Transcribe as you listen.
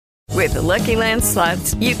With the Lucky Land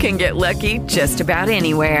Slots, you can get lucky just about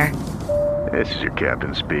anywhere. This is your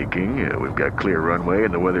captain speaking. We've got clear runway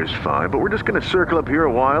and the weather's fine, but we're just going to circle up here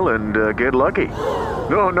a while and get lucky.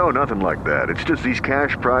 No, nothing like that. It's just these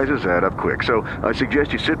cash prizes add up quick. So I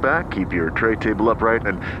suggest you sit back, keep your tray table upright,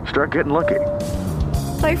 and start getting lucky.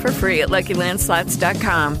 Play for free at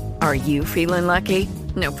LuckyLandSlots.com. Are you feeling lucky?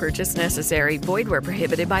 No purchase necessary. Void where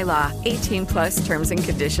prohibited by law. 18 plus terms and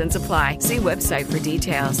conditions apply. See website for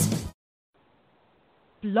details.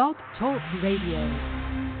 Blog Talk Radio.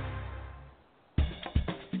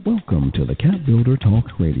 Welcome to the CAPBuilder Talk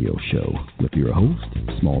Radio Show with your host,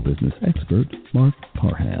 small business expert, Marc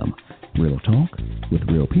Parham. Real talk with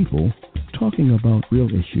real people, talking about real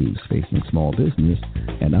issues facing small business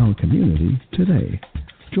and our community today.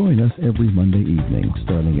 Join us every Monday evening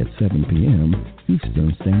starting at 7 p.m.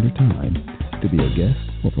 Eastern Standard Time. To be a guest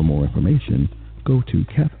or for more information, go to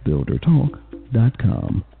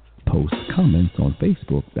CAPBuilderTalk.com. Post comments on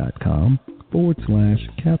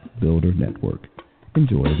Facebook.com/CAPBuilder Network.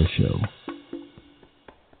 Enjoy the show.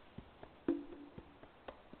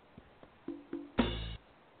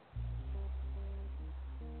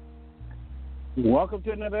 Welcome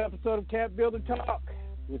to another episode of CAPBuilder Talk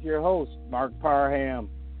with your host, Marc Parham.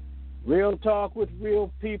 Real talk with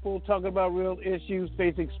real people, talking about real issues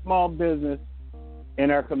facing small business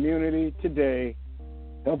in our community today,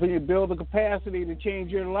 helping you build the capacity to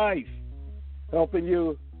change your life, helping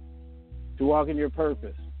you to walk in your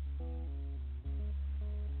purpose.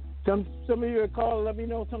 Some of you have called and let me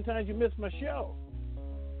know sometimes you miss my show.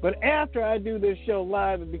 But after I do this show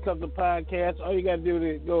live, it becomes a podcast. All you got to do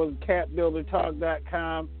is go to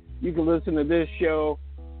CAPBuilderTalk.com. You can listen to this show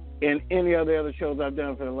and any other shows I've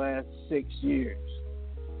done for the last 6 years.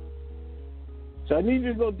 So I need you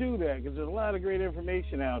to go do that because there's a lot of great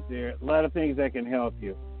information out there, a lot of things that can help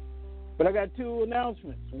you. But I got two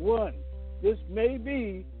announcements. One, this may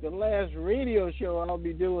be the last radio show I'll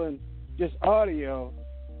be doing just audio.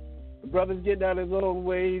 The brother's getting out of his own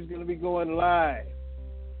way. He's going to be going live.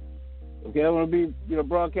 Okay, I'm going to be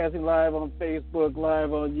broadcasting live on Facebook,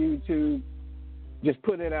 live on YouTube. Just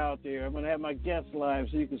put it out there. I'm going to have my guests live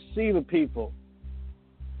so you can see the people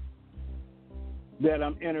that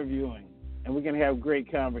I'm interviewing, and we can have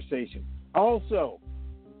great conversation. Also,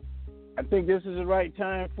 I think this is the right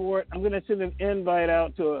time for it. I'm going to send an invite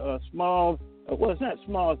out to a small, well, it's not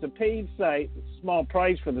small, it's a paid site. It's a small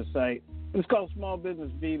price for the site. It's called Small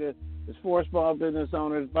Business Vita. It's for small business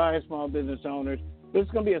owners, by small business owners. But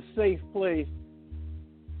it's going to be a safe place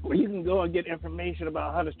where you can go and get information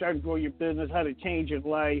about how to start and grow your business, how to change your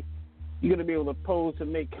life. You're going to be able to post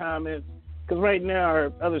and make comments. Because right now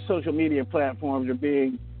our other social media platforms are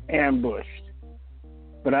being ambushed.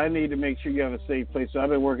 But I need to make sure you have a safe place. So I've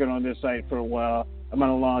been working on this site for a while. I'm going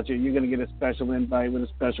to launch it. You're going to get a special invite with a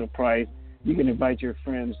special price. You can invite your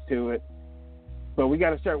friends to it. But we got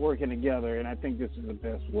to start working together, and I think this is the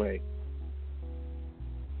best way.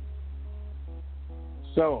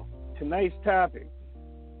 So, tonight's topic.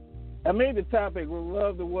 I made the topic, will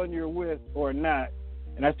love the one you're with or not?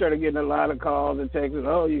 And I started getting a lot of calls and texts.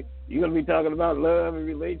 Oh, you're going to be talking about love and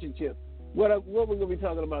relationships. What we're going to be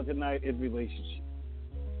talking about tonight is relationships.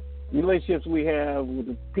 Relationships we have with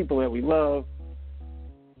the people that we love.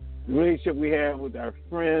 The relationship we have with our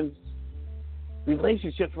friends.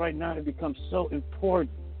 Relationships right now have become so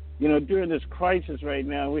important. During this crisis right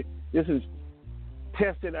now, this has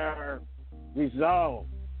tested our resolve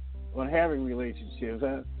on having relationships.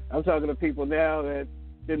 I'm talking to people now that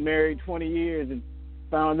been married 20 years and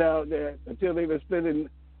found out that until they were spending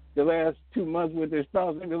the last 2 months with their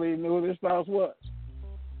spouse, they really didn't know who their spouse was.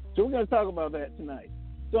 So we're going to talk about that tonight.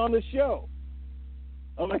 So on the show,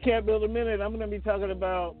 on my CAPBuilder Minute, I'm going to be talking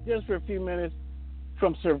about, just for a few minutes,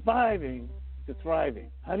 from surviving to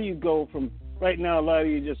thriving. How do you go from, right now a lot of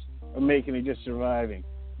you just are making it, just surviving.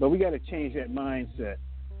 But we got to change that mindset.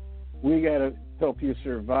 We got to help you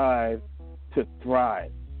survive to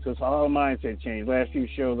thrive. So it's all mindset change. Last few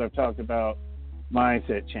shows I've talked about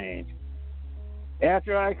mindset change.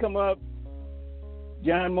 After I come up,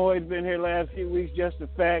 John Moye's been here last few weeks, just the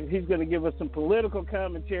fact he's going to give us some political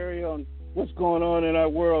commentary on what's going on in our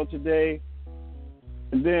world today.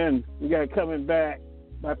 And then we got coming back,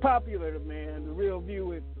 my popular demand, The Real View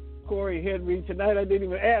with Cory Henry. Tonight I didn't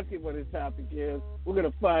even ask him what his topic is. We're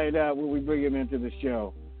going to find out when we bring him into the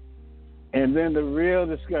show. And then the real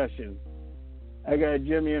discussion. I got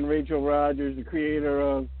Jimmie and Rachel Rogers, the creator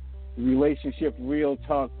of the Relationship Real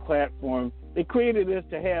Talk platform. They created this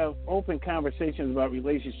to have open conversations about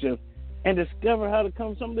relationships and discover how to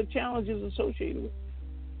overcome some of the challenges associated with it.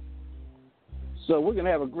 So we're going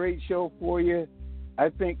to have a great show for you. I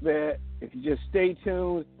think that If you just stay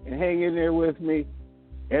tuned and hang in there with me,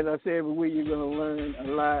 as I say every week, you're going to learn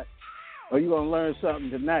a lot, or you're going to learn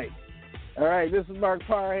something tonight. All right, this is Marc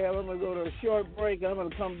Parham. I'm going to go to a short break. I'm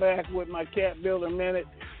going to come back with my CAPBuilder Minute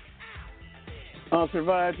on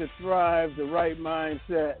Survive to Thrive, the right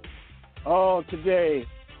mindset, all today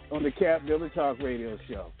on the CAPBuilder Talk Radio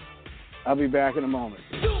Show. I'll be back in a moment.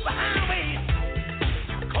 Superhighway,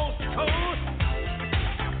 coast to coast,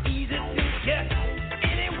 easy to get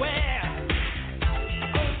anywhere.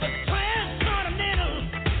 Over transcontinental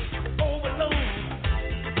overload,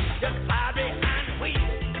 just fly behind the wheel.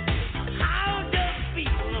 How does it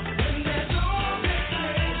feel when there's no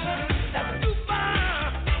destination that's too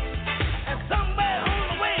far? And somewhere on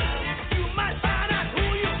the way, you might find out who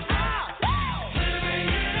you are. Living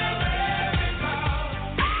in America.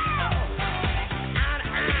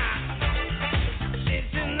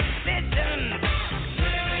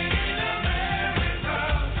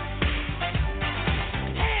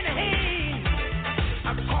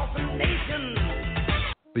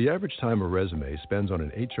 The average time a resume spends on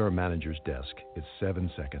an HR manager's desk is 7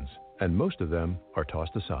 seconds, and most of them are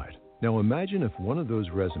tossed aside. Now imagine if one of those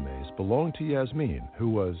resumes belonged to Yasmin, who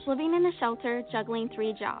was living in a shelter, juggling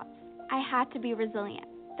 3 jobs. I had to be resilient.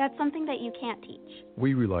 That's something that you can't teach.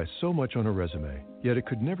 We rely so much on a resume, yet it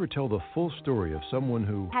could never tell the full story of someone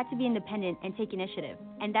who had to be independent and take initiative,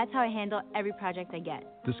 and that's how I handle every project I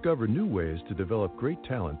get. Discover new ways to develop great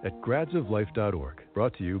talent at gradsoflife.org.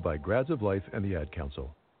 Brought to you by Grads of Life and the Ad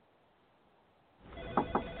Council.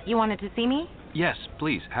 You wanted to see me? Yes,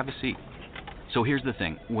 please, have a seat. So here's the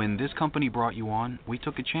thing. When this company brought you on, we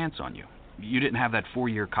took a chance on you. You didn't have that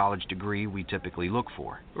 4-year college degree we typically look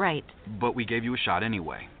for. Right. But we gave you a shot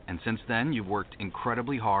anyway. And since then, you've worked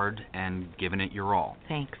incredibly hard and given it your all.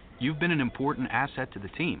 Thanks. You've been an important asset to the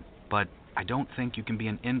team, but I don't think you can be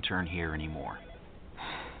an intern here anymore.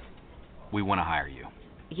 We want to hire you.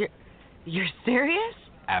 You're serious?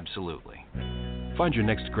 Absolutely. Find your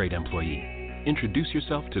next great employee. Introduce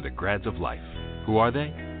yourself to the Grads of Life. Who are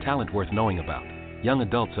they? Talent worth knowing about. Young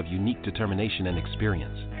adults of unique determination and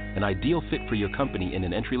experience. An ideal fit for your company in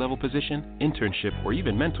an entry-level position, internship, or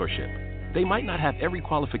even mentorship. They might not have every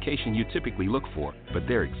qualification you typically look for, but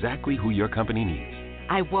they're exactly who your company needs.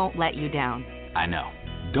 I won't let you down. I know.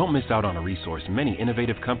 Don't miss out on a resource many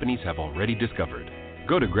innovative companies have already discovered.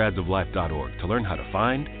 Go to gradsoflife.org to learn how to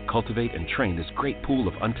find, cultivate, and train this great pool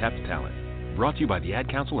of untapped talent. Brought to you by the Ad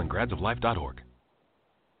Council and gradsoflife.org.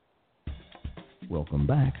 Welcome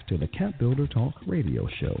back to the CAPBuilder Talk Radio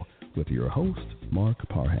Show with your host, Marc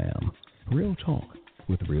Parham. Real talk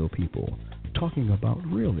with real people, talking about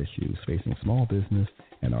real issues facing small business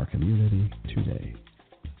and our community today.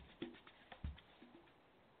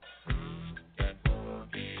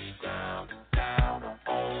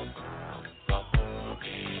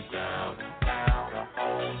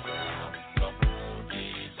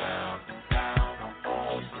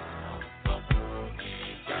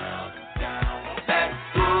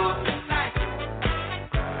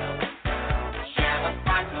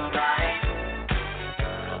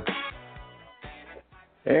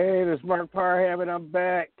 Hey, this is Marc Parham, and I'm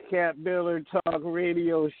back. CAPBuilder Talk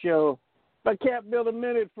Radio Show. My CAPBuilder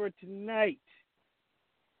Minute for tonight.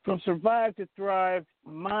 From Survive to Thrive,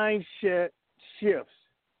 mindset shifts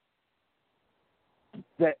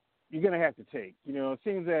that you're going to have to take. You know, it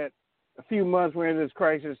seems that a few months we're in this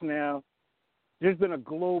crisis now, there's been a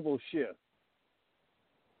global shift.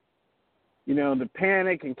 You know, the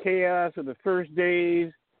panic and chaos of the first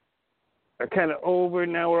days are kind of over.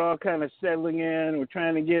 Now we're all kind of settling in. We're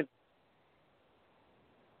trying to get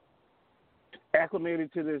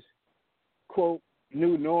acclimated to this, quote,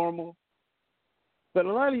 new normal. But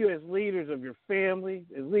a lot of you as leaders of your family,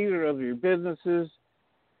 as leaders of your businesses,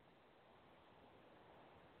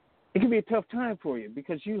 it can be a tough time for you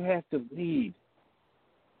because you have to lead.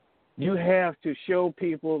 You have to show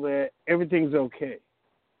people that everything's okay.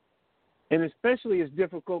 And especially it's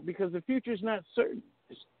difficult because the future is not certain.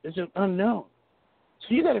 It's an unknown.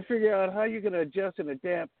 So you got to figure out how you're going to adjust and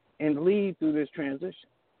adapt and lead through this transition.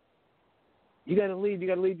 You got to lead. You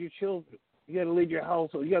got to lead your children. You got to lead your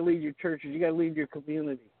household. You got to lead your churches. You got to lead your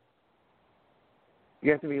community.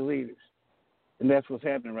 You have to be leaders. And that's what's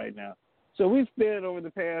happening right now. So we've spent over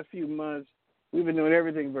the past few months, we've been doing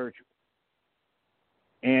everything virtual.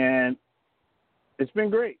 And it's been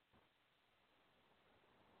great.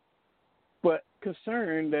 But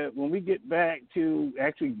concerned that when we get back to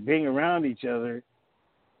actually being around each other,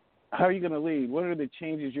 how are you going to lead? What are the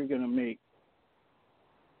changes you're going to make?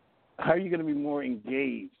 How are you going to be more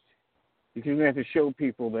engaged? Because you're going to have to show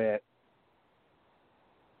people that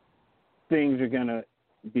things are going to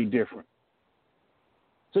be different.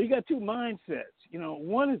 So you got two mindsets.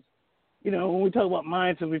 One is, when we talk about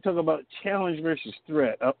mindsets, we talk about challenge versus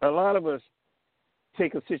threat. A lot of us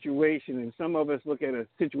take a situation, and some of us look at a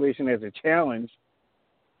situation as a challenge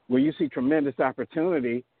where you see tremendous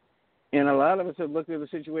opportunity, and a lot of us have looked at the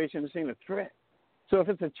situation and seen a threat. So if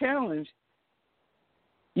it's a challenge,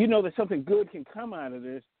 you know that something good can come out of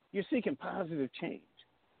this. You're seeking positive change.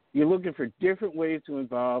 You're looking for different ways to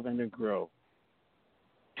evolve and to grow.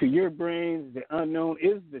 To your brain, the unknown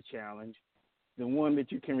is the challenge, the one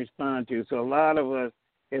that you can respond to. So a lot of us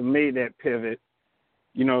have made that pivot.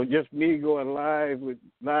 Just me going live with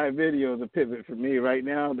live video is a pivot for me right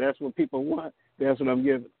now. That's what people want. That's what I'm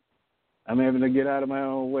giving. I'm having to get out of my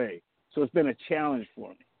own way. So it's been a challenge for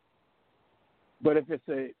me. But if it's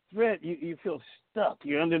a threat, you feel stuck.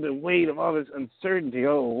 You're under the weight of all this uncertainty.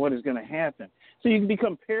 Oh, what is going to happen? So you can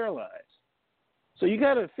become paralyzed. So you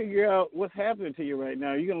got to figure out what's happening to you right now.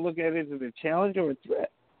 Are you going to look at it as a challenge or a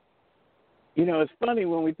threat? It's funny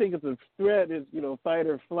when we think of the threat as, fight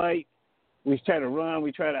or flight. We try to run.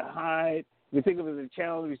 We try to hide. We think of it as a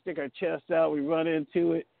challenge. We stick our chest out. We run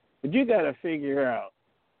into it. But you got to figure out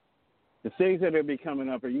the things that are coming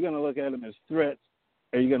up. Are you going to look at them as threats?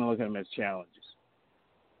 Or are you going to look at them as challenges?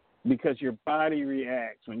 Because your body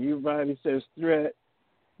reacts. When your body says threat,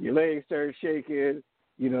 your legs start shaking.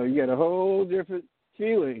 You got a whole different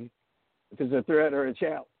feeling if it's a threat or a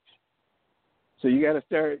challenge. So you got to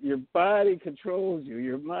start, your body controls you.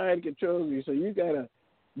 Your mind controls you. So you got to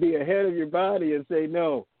be ahead of your body and say,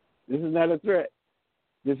 no, this is not a threat.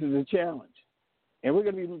 This is a challenge. And we're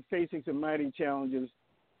going to be facing some mighty challenges.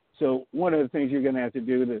 So one of the things you're going to have to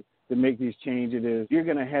do to make these changes is you're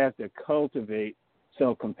going to have to cultivate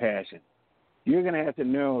self-compassion. You're going to have to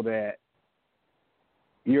know that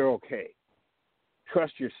you're okay.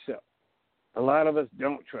 Trust yourself. A lot of us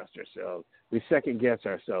don't trust ourselves. We second-guess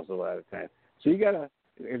ourselves a lot of times. So you got to,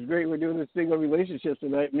 it's great we're doing this thing on relationships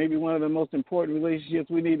tonight. Maybe one of the most important relationships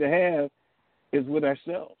we need to have is with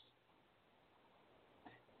ourselves.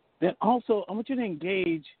 Then also, I want you to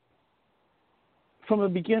engage from a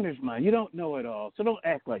beginner's mind. You don't know it all, so don't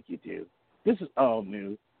act like you do. This is all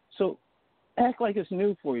new. So act like it's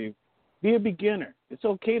new for you. Be a beginner. It's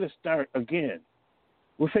okay to start again.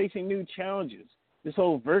 We're facing new challenges, this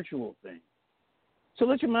whole virtual thing. So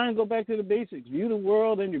let your mind go back to the basics. View the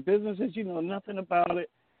world and your business as you know nothing about it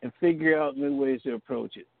and figure out new ways to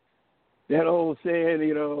approach it. That old saying,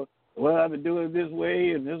 well, I've been doing it this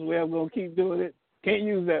way and this way I'm going to keep doing it. Can't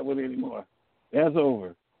use that one anymore. That's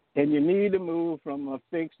over. And you need to move from a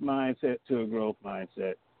fixed mindset to a growth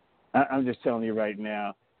mindset. I'm just telling you right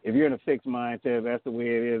now, if you're in a fixed mindset, that's the way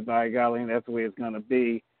it is, by golly, that's the way it's going to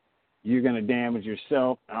be, you're going to damage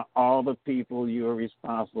yourself and all the people you are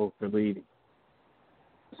responsible for leading.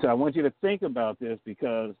 So I want you to think about this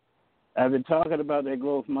because I've been talking about that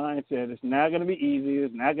growth mindset. It's not going to be easy.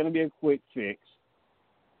 It's not going to be a quick fix.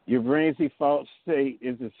 Your brain's default state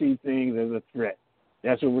is to see things as a threat.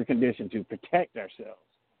 That's what we're conditioned to, protect ourselves.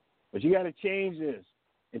 But you got to change this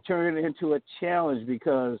and turn it into a challenge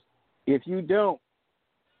because if you don't,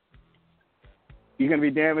 you're going to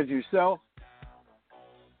be damaging yourself,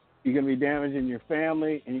 you're going to be damaging your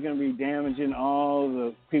family, and you're going to be damaging all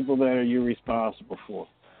the people that you're responsible for.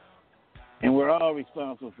 And we're all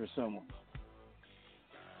responsible for someone.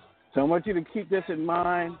 So I want you to keep this in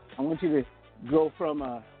mind. I want you to go from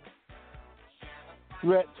a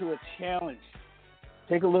threat to a challenge.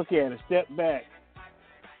 Take a look at it. Step back.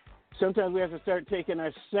 Sometimes we have to start taking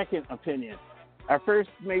our second opinion. Our first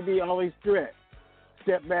may be always threat.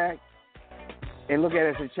 Step back and look at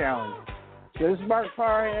it as a challenge. So this is Marc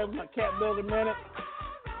Parham, my CAPBuilder Minute.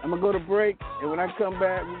 I'm going to go to break, and when I come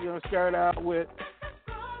back, we're going to start out with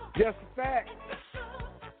just a fact.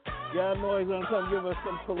 John Moye is going to come give us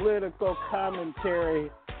some political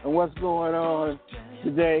commentary on what's going on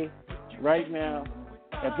today, right now,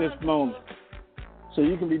 at this moment, so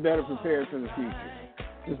you can be better prepared for the future.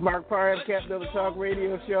 This is Marc Parham, CAPBuilder Talk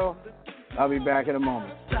Radio Show. I'll be back in a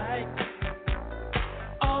moment.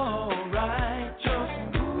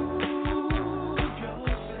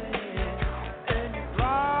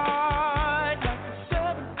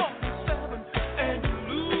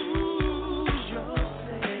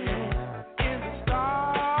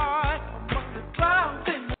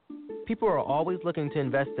 People are always looking to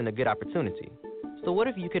invest in a good opportunity. So what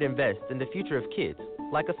if you could invest in the future of kids,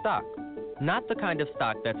 like a stock? Not the kind of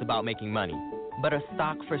stock that's about making money, but a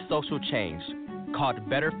stock for social change called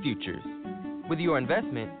Better Futures. With your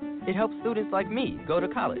investment, it helps students like me go to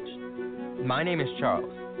college. My name is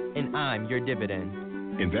Charles, and I'm your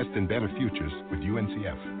dividend. Invest in Better Futures with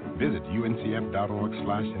UNCF. Visit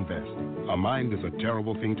uncf.org/invest. A mind is a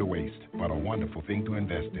terrible thing to waste, but a wonderful thing to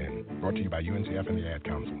invest in. Brought to you by UNCF and the Ad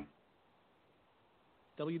Council.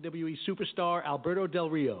 WWE superstar Alberto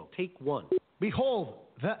Del Rio, take one. Behold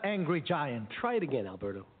the angry giant. Try it again,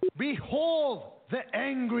 Alberto. Behold the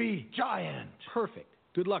angry giant. Perfect.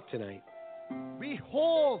 Good luck tonight.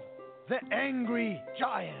 Behold the angry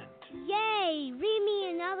giant. Yay! Read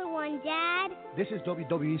me another one, Dad. This is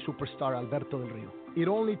WWE superstar Alberto Del Rio. It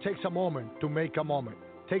only takes a moment to make a moment.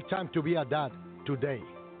 Take time to be a dad today.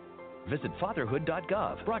 Visit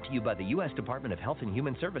fatherhood.gov. Brought to you by the U.S. Department of Health and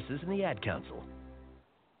Human Services and the Ad Council.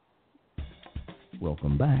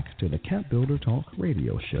 Welcome back to the CAPBuilder Talk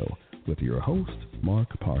radio show with your host,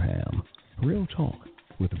 Marc Parham. Real talk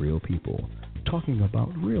with real people, talking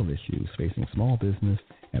about real issues facing small business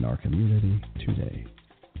and our community today.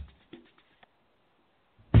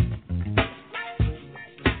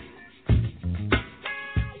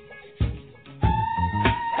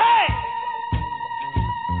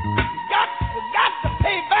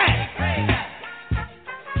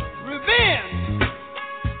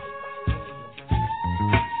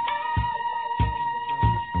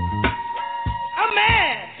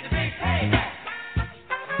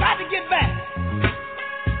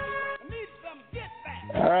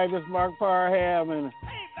 This is Marc Parham, and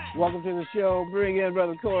welcome to the show. Bring in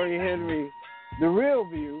Brother Cory Henry, The Real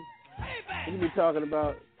View. We're going to be talking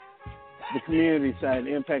about the community side,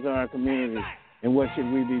 the impact on our community, and what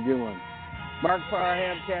should we be doing. Marc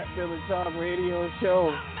Parham, CAPBuilder Talk radio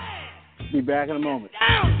show. Be back in a moment.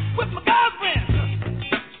 Down with my girlfriend.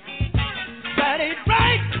 That ain't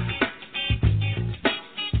right.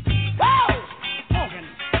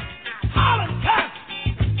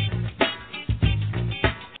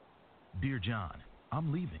 Dear John,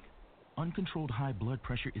 I'm leaving. Uncontrolled high blood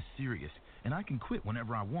pressure is serious, and I can quit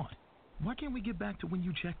whenever I want. Why can't we get back to when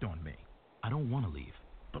you checked on me? I don't want to leave,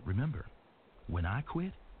 but remember, when I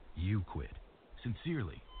quit, you quit.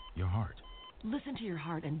 Sincerely, your heart. Listen to your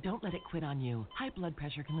heart and don't let it quit on you. High blood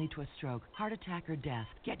pressure can lead to a stroke, heart attack, or death.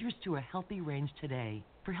 Get yours to a healthy range today.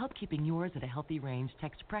 For help keeping yours at a healthy range,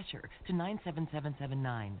 text PRESSURE to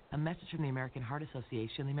 97779. A message from the American Heart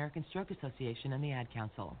Association, the American Stroke Association, and the Ad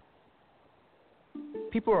Council.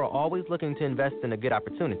 People are always looking to invest in a good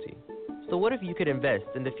opportunity. So what if you could invest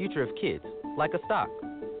in the future of kids, like a stock?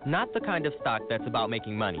 Not the kind of stock that's about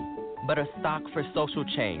making money, but a stock for social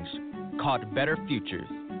change called Better Futures.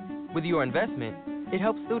 With your investment, it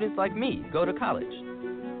helps students like me go to college.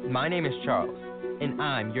 My name is Charles, and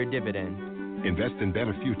I'm your dividend. Invest in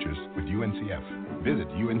better futures with UNCF. Visit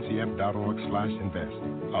uncf.org/invest.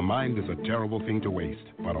 A mind is a terrible thing to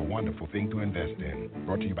waste, but a wonderful thing to invest in.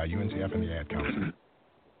 Brought to you by UNCF and the Ad Council.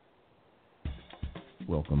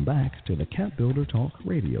 Welcome back to the CAPBuilder Talk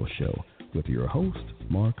radio show with your host,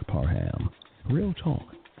 Marc Parham. Real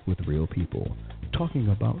talk with real people, talking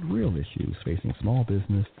about real issues facing small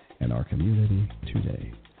business and our community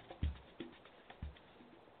today.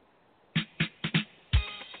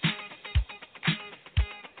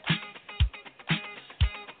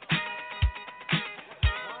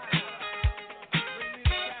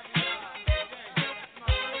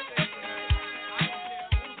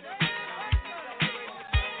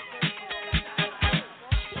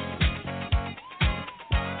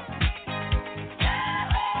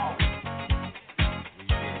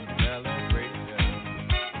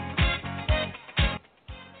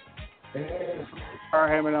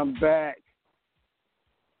 And I'm back.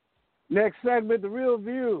 Next segment, The Real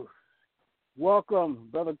View. Welcome,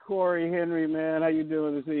 Brother Cory Henry, man. How you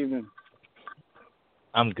doing this evening?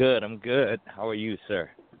 I'm good. How are you,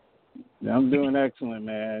 sir? I'm doing excellent,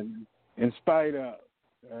 man. In spite of,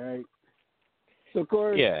 all right? So,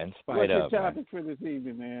 Cory, in spite of, what's your topic for this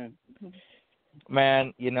evening, man?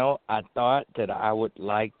 Man, I thought that I would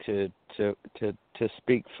like to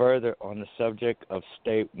speak further on the subject of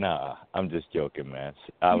Nah, I'm just joking, man.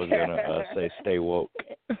 I was gonna say stay woke.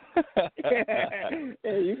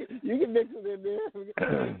 Hey, you can mix it in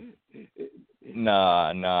there.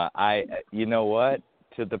 No. You know what?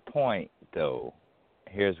 To the point, though.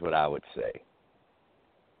 Here's what I would say.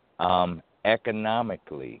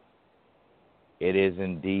 Economically, it is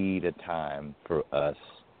indeed a time for us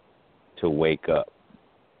to wake up.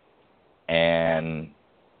 And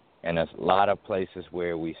a lot of places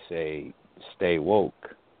where we say stay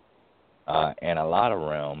woke, in a lot of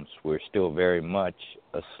realms, we're still very much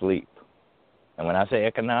asleep. And when I say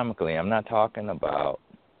economically, I'm not talking about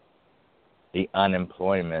the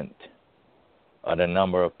unemployment or the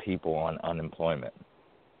number of people on unemployment.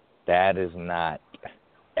 That is not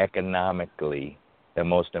economically the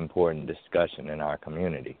most important discussion in our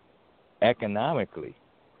community. Economically,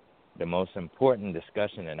 the most important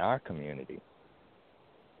discussion in our community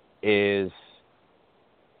is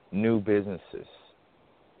new businesses,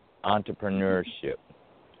 entrepreneurship,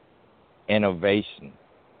 innovation,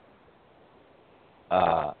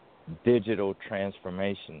 digital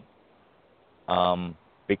transformation,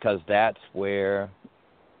 because that's where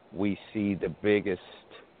we see the biggest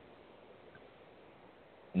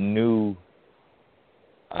new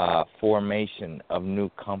formation of new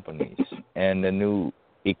companies and the new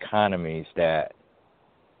economies that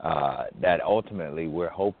ultimately we're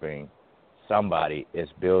hoping somebody is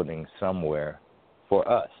building somewhere for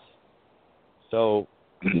us. So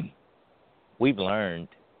we've learned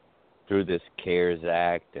through this CARES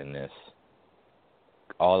Act and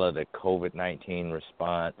all of the COVID-19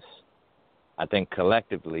 response, I think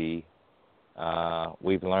collectively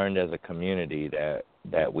we've learned as a community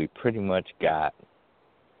that we pretty much got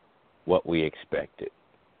what we expected.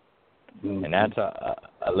 Mm-hmm. And that's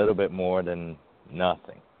a little bit more than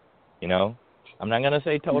nothing. You know? I'm not going to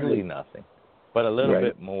say totally nothing, but a little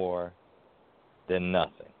bit more than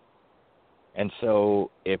nothing. And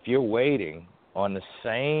so if you're waiting on the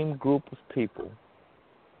same group of people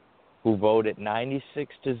who voted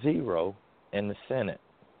 96-0 in the Senate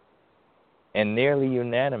and nearly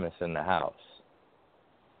unanimous in the House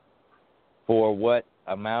for what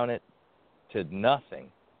amounted to nothing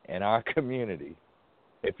in our community,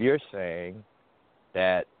 if you're saying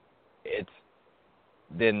that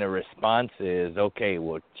then the response is, okay,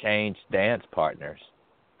 we'll change dance partners.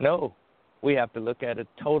 No, we have to look at a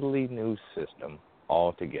totally new system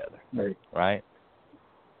altogether, right?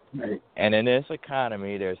 And in this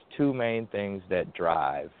economy, there's two main things that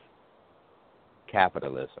drive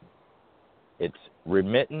capitalism. It's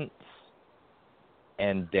remittance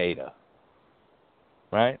and data,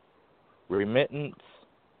 right? Remittance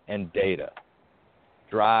and data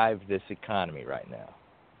drive this economy right now.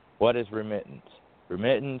 What is remittance?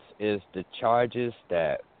 Remittance is the charges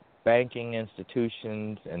that banking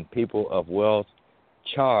institutions and people of wealth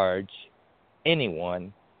charge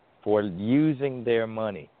anyone for using their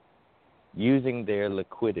money, using their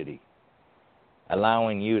liquidity,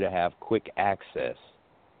 allowing you to have quick access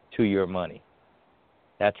to your money.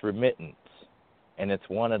 That's remittance. And it's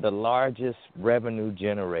one of the largest revenue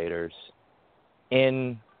generators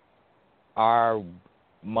in our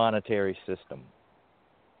monetary system.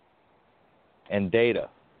 And data.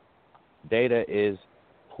 Data is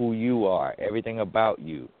who you are, everything about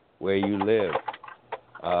you, where you live,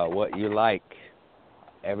 what you like,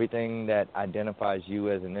 everything that identifies you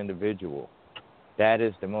as an individual. That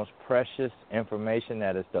is the most precious information.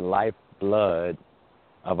 That is the lifeblood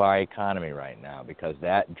of our economy right now, because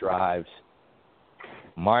that drives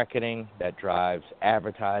marketing, that drives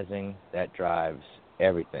advertising, that drives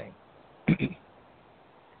everything.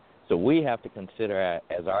 So we have to consider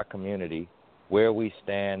as our community where we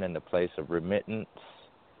stand in the place of remittance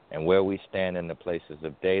and where we stand in the places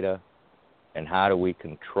of data, and how do we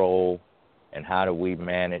control and how do we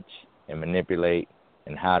manage and manipulate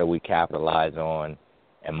and how do we capitalize on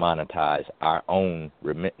and monetize our own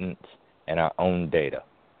remittance and our own data.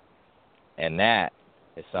 And that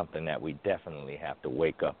is something that we definitely have to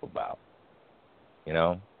wake up about, you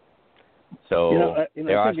know? So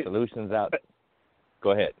there are solutions out there.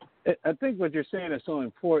 Go ahead. I think what you're saying is so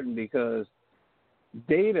important because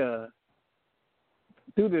data,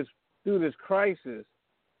 through this crisis,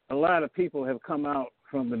 a lot of people have come out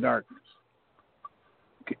from the darkness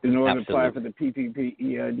in order to apply for the PPP,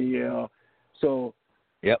 EIDL. So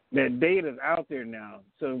that data is out there now.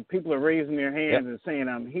 So people are raising their hands and saying,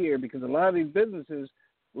 I'm here, because a lot of these businesses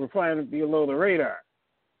were flying below the radar.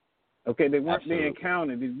 Okay, they weren't being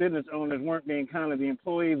counted. These business owners weren't being counted. The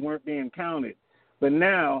employees weren't being counted. But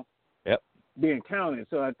now being counted.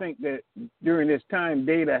 So I think that during this time,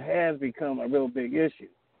 data has become a real big issue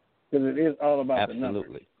because it is all about the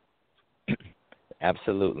numbers.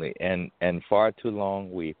 Absolutely. And far too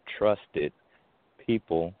long we've trusted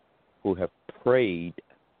people who have preyed,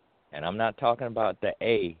 and I'm not talking about the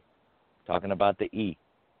A, I'm talking about the E,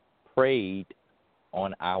 preyed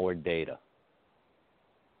on our data,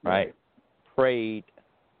 right? Preyed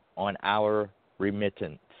on our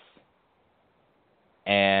remittance.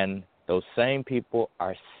 And those same people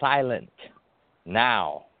are silent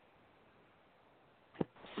now.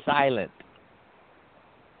 Silent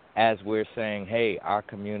as we're saying, hey, our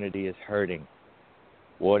community is hurting.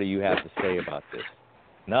 What do you have to say about this?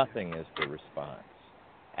 Nothing is the response.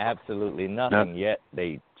 Absolutely nothing. Yet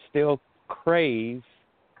they still crave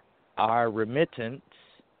our remittance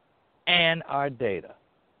and our data.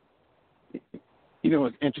 You know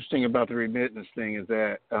what's interesting about the remittance thing is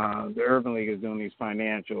that the Urban League is doing these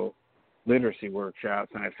financial literacy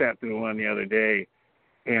workshops, and I sat through one the other day,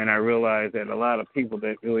 and I realized that a lot of people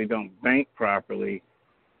that really don't bank properly,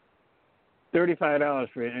 $35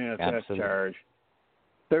 for an NSF charge,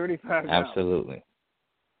 $35. Absolutely.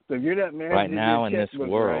 So if you're not managing right now in this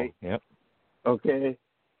world, right, yep. Okay,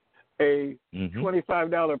 a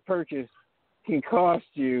 $25 purchase can cost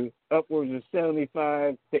you upwards of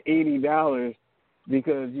 $75 to $80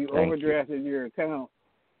 because you overdrafted your account,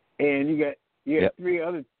 and you got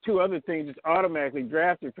two other things just automatically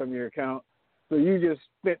drafted from your account. So you just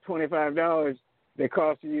spent $25 that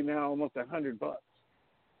cost you now almost $100.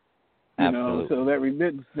 Absolutely. So that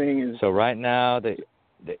remittance thing is. So right now, the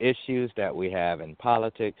issues that we have in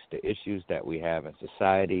politics, the issues that we have in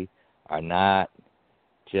society, are not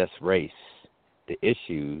just race. The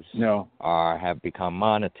issues have become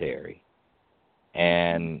monetary,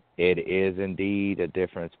 and it is indeed a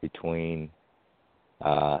difference between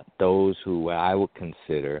those who I would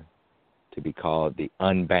consider to be called the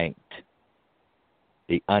unbanked,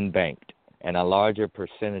 and a larger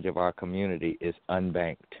percentage of our community is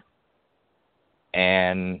unbanked.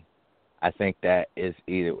 And I think that is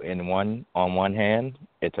either on one hand,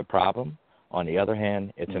 it's a problem. On the other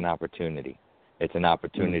hand, it's an opportunity. It's an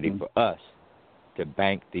opportunity for us to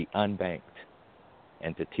bank the unbanked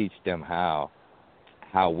and to teach them how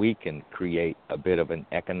we can create a bit of an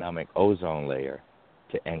economic ozone layer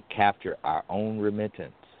and capture our own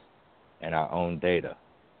remittance and our own data.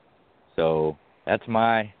 So that's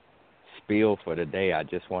my spiel for today. I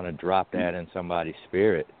just want to drop that in somebody's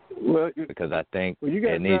spirit because I think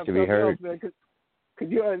it needs to be heard.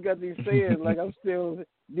 Because you always got these sayings, like I'm still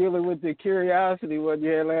dealing with the curiosity one you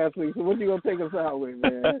had last week. So what you going to take us out with,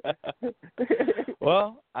 man?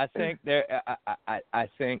 Well, I think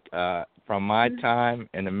from my time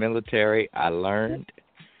in the military, I learned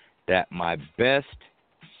that my best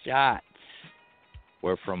shots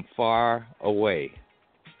were from far away.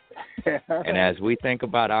 And as we think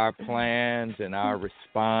about our plans and our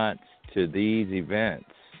response to these events,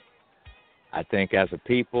 I think as a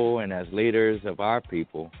people and as leaders of our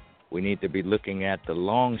people, we need to be looking at the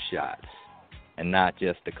long shots and not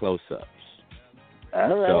just the close-ups.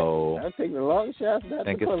 All right. So I'll take the long shots. I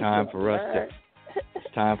think it's time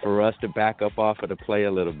for us to back up off of the play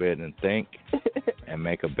a little bit and think and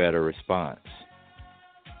make a better response.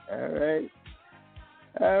 All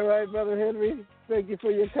right, Brother Henry. Thank you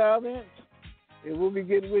for your comments. And we'll be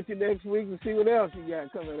getting with you next week and see what else you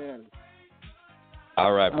got coming at us.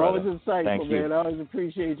 All right, brother. Always insightful, Thank you. man. I always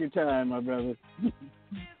appreciate your time, my brother.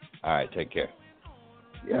 All right, take care.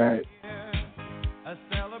 All right.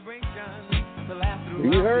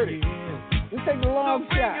 You heard it. We take the long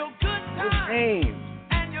shot. It's aim.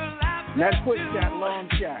 Not quick shot, long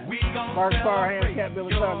shot. Marc Parham,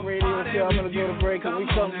 CAPBuilder Talk Radio Show. I'm going to go to break. When we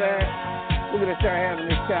come back, we're going to start having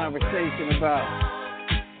this conversation about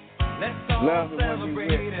love the one you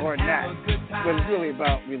with or not. But it's really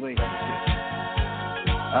about relationships.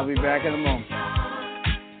 I'll be back in a moment.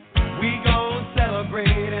 We gon' celebrate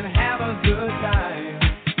and have a good time.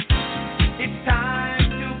 It's time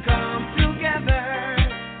to come together.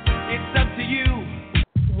 It's up to you.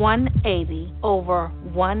 180 over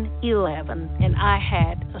 111, and I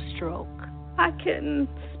had a stroke. I couldn't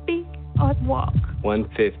speak or walk.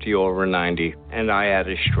 150 over 90, and I had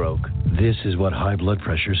a stroke. This is what high blood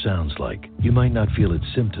pressure sounds like. You might not feel its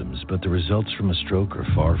symptoms, but the results from a stroke are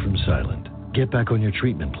far from silent. Get back on your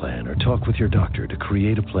treatment plan or talk with your doctor to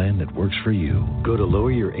create a plan that works for you. Go to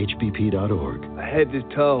loweryourhbp.org. Head to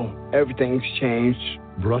toe, everything's changed.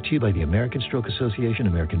 Brought to you by the American Stroke Association,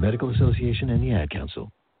 American Medical Association, and the Ad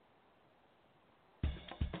Council.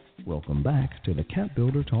 Welcome back to the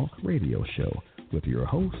CAPBuilder Talk Radio Show with your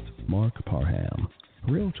host, Marc Parham.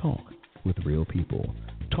 Real talk with real people,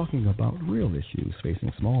 talking about real issues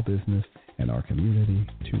facing small business and our community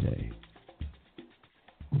today.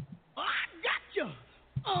 You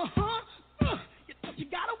thought you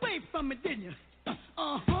got away from me, didn't you?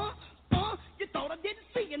 You thought I didn't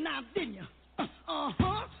see you now, didn't you?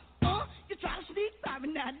 You tried to sneak by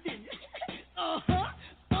me now, didn't you?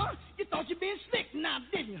 You thought you been slick now,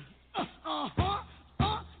 didn't you?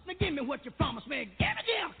 Now give me what you promised me. Give it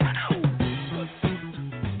here.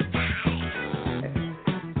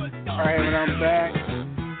 All right, and I'm back.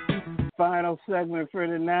 Final segment for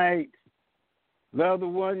tonight. Love the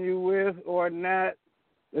one you with or not.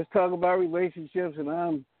 Let's talk about relationships, and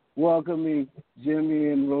I'm welcoming Jimmie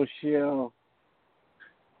and Rochelle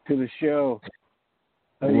to the show.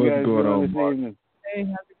 How you guys doing this evening? Hey,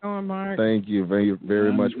 how's it going, Mark? Thank you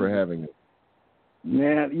very much for having me.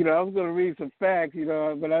 Man, I was going to read some facts,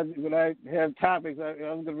 but when I have topics, I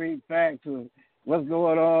was going to read facts of what's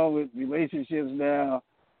going on with relationships now.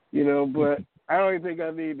 But I don't even think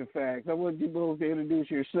I need the facts. I want you both to introduce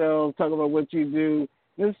yourselves, talk about what you do,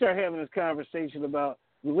 then start having this conversation about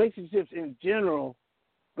relationships in general,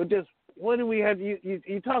 but just what do we have?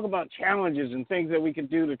 You talk about challenges and things that we can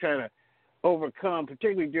do to try to overcome,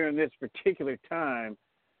 particularly during this particular time,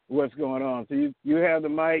 what's going on. So you have the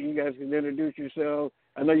mic. You guys can introduce yourselves.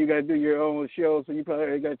 I know you guys do your own show, so you probably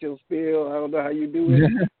already got your spiel. I don't know how you do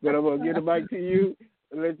it, but I'm going to get the mic to you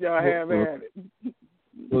and let y'all have at it.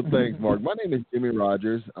 Well, thanks, Mark. My name is Jimmie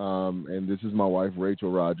Rogers, and this is my wife,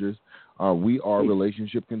 Rachel Rogers. We are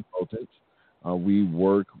relationship consultants. We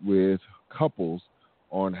work with couples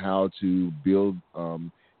on how to build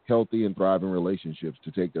healthy and thriving relationships,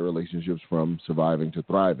 to take their relationships from surviving to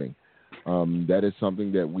thriving. That is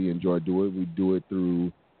something that we enjoy doing. We do it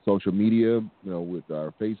through social media, with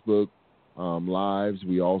our Facebook lives.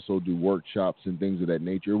 We also do workshops and things of that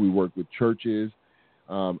nature. We work with churches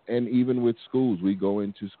and even with schools. We go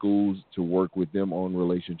into schools to work with them on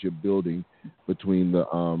relationship building between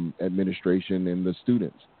the administration and the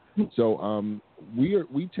students. So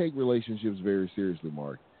we take relationships very seriously,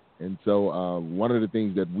 Mark. And so one of the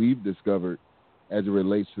things that we've discovered as it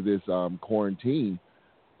relates to this quarantine,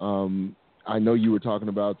 I know you were talking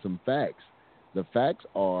about some facts. The facts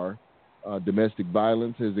are domestic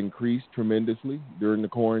violence has increased tremendously during the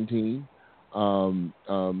quarantine.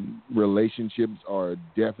 Relationships are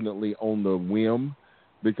definitely on the whim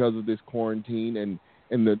because of this quarantine, and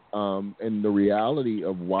the reality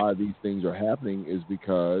of why these things are happening is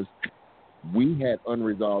because we had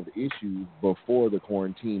unresolved issues before the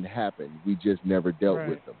quarantine happened. We just never dealt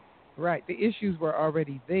with them. Right. The issues were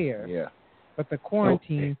already there. Yeah. But the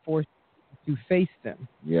quarantine forced you to face them.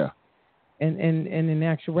 Yeah. And in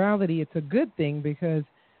actuality, it's a good thing because,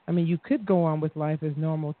 you could go on with life as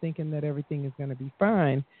normal thinking that everything is going to be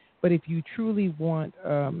fine. But if you truly want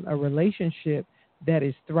a relationship that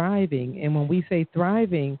is thriving, and when we say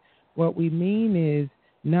thriving, what we mean is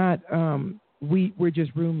not we're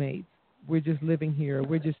just roommates. We're just living here.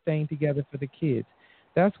 We're just staying together for the kids.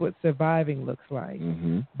 That's what surviving looks like.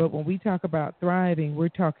 Mm-hmm. But when we talk about thriving, we're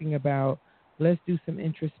talking about let's do some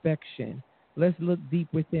introspection. Let's look deep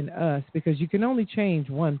within us, because you can only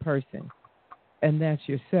change one person, and that's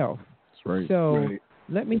yourself. That's right. So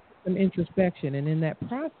let me do some introspection, and in that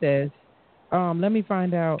process, let me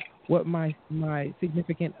find out what my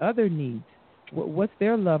significant other needs. What's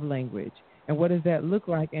their love language, and what does that look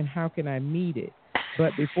like, and how can I meet it?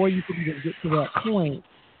 But before you can even get to that point,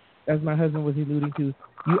 as my husband was alluding to,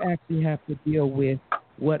 you actually have to deal with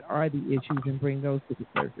what are the issues and bring those to the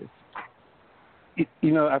surface.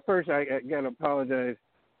 At first I got to apologize,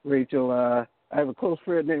 Rachel. I have a close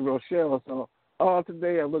friend named Rochelle, so all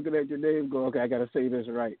today I'm looking at your name going, okay, I got to say this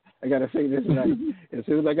right. As soon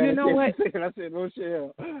as I got to say it, I said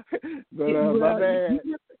Rochelle. But my bad.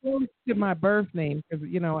 You have to go to my birth name because,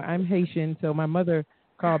 I'm Haitian, so my mother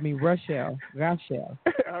called me Rachel. So that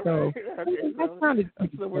sounded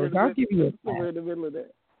good. I'll give you a somewhere in the middle of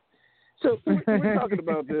that. So we're talking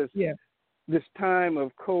about this, this time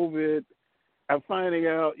of COVID. I'm finding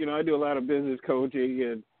out, I do a lot of business coaching,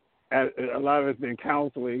 and a lot of it's been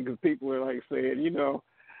counseling because people are like saying,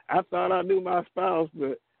 I thought I knew my spouse,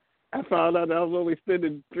 but I found out that I was only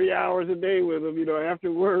spending 3 hours a day with him,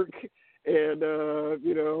 after work. And,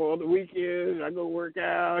 on the weekends, I go work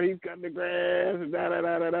out, he's cutting the grass, and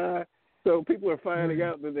da-da-da-da-da. So people are finding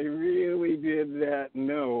out that they really did not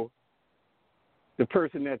know the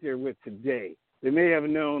person that they're with today. They may have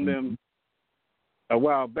known them a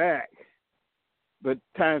while back, but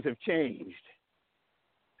times have changed.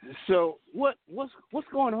 So what's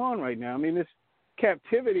going on right now? this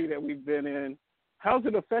captivity that we've been in, how's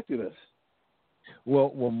it affected us?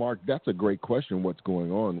 Well, Mark, that's a great question. What's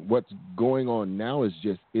going on? What's going on now is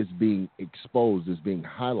being exposed, is being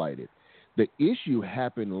highlighted. The issue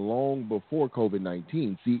happened long before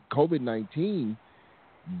COVID-19. See, COVID-19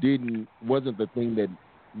 wasn't the thing that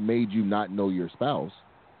made you not know your spouse.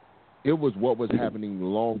 It was what was happening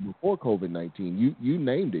long before COVID-19. You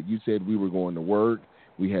named it. You said we were going to work.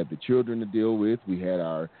 We had the children to deal with. We had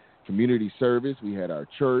our community service. We had our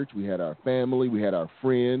church. We had our family. We had our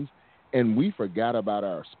friends. And we forgot about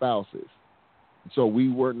our spouses. So we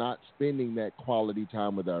were not spending that quality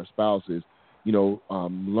time with our spouses,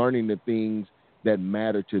 learning the things that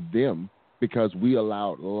matter to them, because we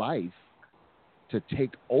allowed life to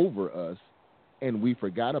take over us, and we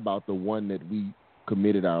forgot about the one that we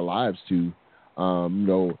committed our lives to,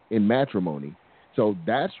 in matrimony. So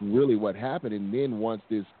that's really what happened. And then once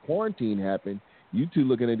this quarantine happened, you two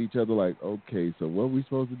looking at each other like, okay, so what are we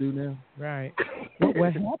supposed to do now? Right.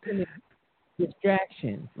 What happened is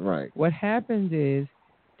distraction. Right. What happens is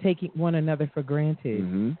taking one another for granted.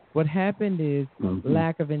 Mm-hmm. What happened is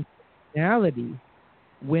lack of intentionality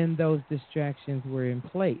when those distractions were in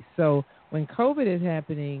place. So when COVID is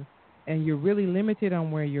happening and you're really limited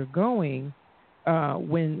on where you're going,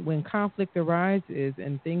 when conflict arises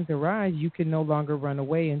and things arise, you can no longer run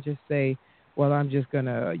away and just say, well, I'm just going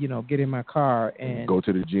to, get in my car and go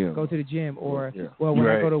to the gym. Or, well, when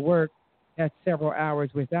right. I go to work, that's several hours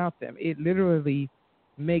without them. It literally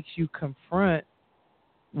makes you confront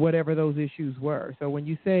whatever those issues were. So when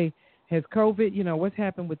you say, has COVID, what's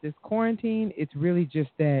happened with this quarantine, it's really just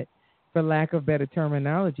that, for lack of better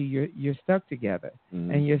terminology, you're stuck together.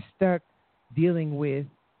 Mm-hmm. And you're stuck dealing with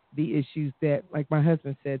the issues that, like my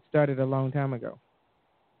husband said, started a long time ago.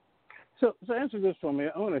 So answer this for me.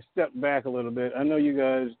 I want to step back a little bit. I know you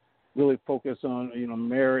guys really focus on,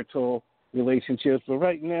 marital relationships, but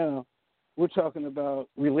right now we're talking about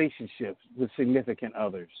relationships with significant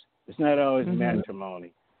others. It's not always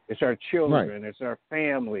matrimony. It's our children. Right. It's our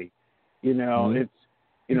family. It's,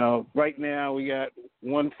 right now we got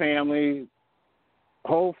one family,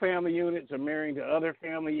 whole family units are marrying to other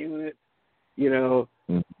family units.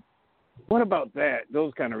 What about that?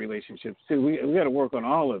 Those kind of relationships too. We got to work on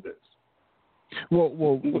all of this.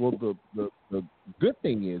 Well, the good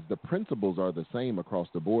thing is the principles are the same across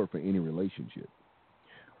the board for any relationship.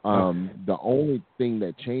 The only thing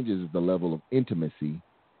that changes is the level of intimacy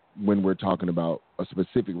when we're talking about a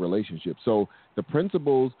specific relationship. So the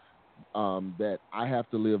principles that I have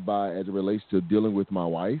to live by as it relates to dealing with my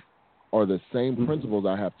wife are the same principles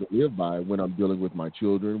I have to live by when I'm dealing with my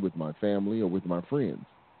children, with my family, or with my friends.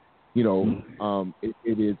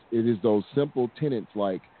 It is those simple tenets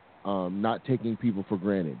like not taking people for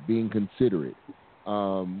granted, being considerate,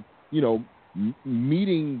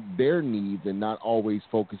 meeting their needs and not always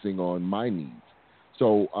focusing on my needs.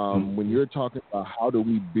 So when you're talking about how do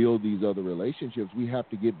we build these other relationships, we have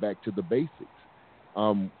to get back to the basics.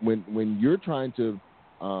 When you're trying to,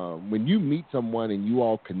 when you meet someone and you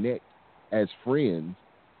all connect as friends,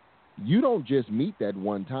 you don't just meet that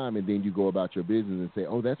one time and then you go about your business and say,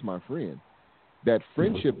 oh, that's my friend. That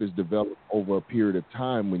friendship is developed over a period of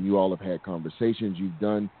time when you all have had conversations, you've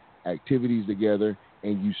done activities together,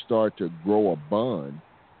 and you start to grow a bond.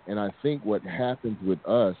 And I think what happens with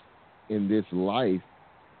us in this life,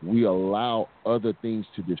 we allow other things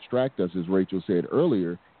to distract us, as Rachel said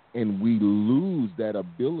earlier, and we lose that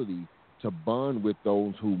ability to bond with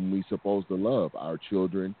those whom we're supposed to love, our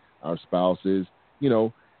children, our spouses,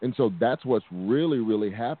 And so that's what's really, really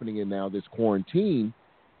happening. And now this quarantine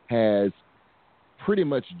has pretty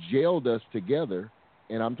much jailed us together.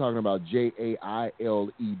 And I'm talking about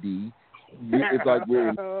JAILED. It's like we're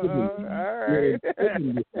in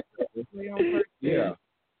prison. Yeah.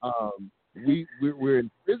 We're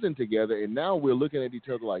in prison together, and now we're looking at each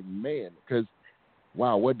other like, man, because,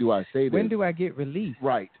 wow, what do I say then? When do I get released?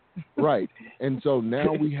 Right. And so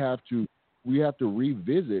now we have to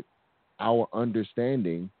revisit our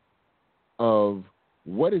understanding of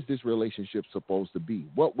what is this relationship supposed to be?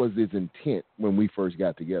 What was its intent when we first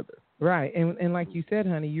got together? Right. And like you said,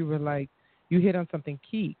 honey, you hit on something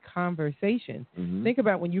key, conversations. Mm-hmm. Think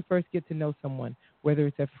about when you first get to know someone, whether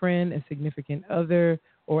it's a friend, a significant other,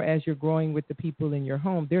 or as you're growing with the people in your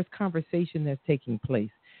home, there's conversation that's taking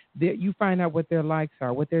place. You find out what their likes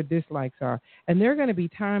are, what their dislikes are. And there are going to be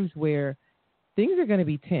times where things are going to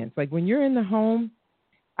be tense. Like when you're in the home,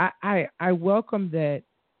 I welcome that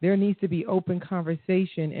there needs to be open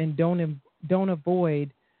conversation, and don't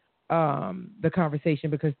avoid the conversation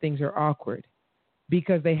because things are awkward,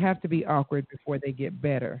 because they have to be awkward before they get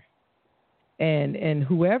better. And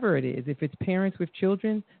whoever it is, if it's parents with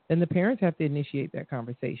children, then the parents have to initiate that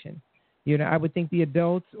conversation. I would think the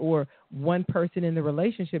adults or one person in the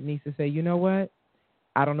relationship needs to say, you know what?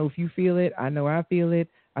 I don't know if you feel it. I know I feel it.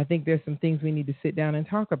 I think there's some things we need to sit down and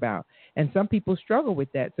talk about. And some people struggle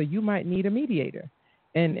with that. So you might need a mediator.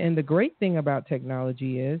 And the great thing about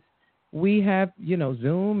technology is we have,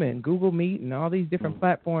 Zoom and Google Meet and all these different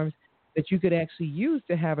platforms that you could actually use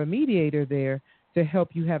to have a mediator there to help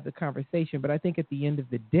you have the conversation. But I think at the end of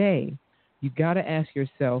the day, you got to ask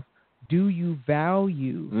yourself, do you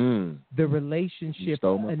value the relationship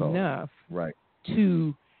enough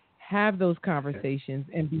to have those conversations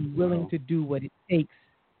and be willing to do what it takes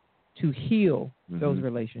to heal those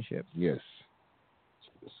relationships? Yes.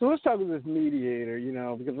 So let's talk about this mediator,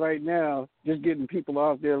 because right now, just getting people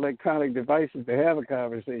off their electronic devices to have a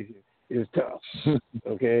conversation is tough.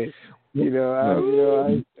 Okay?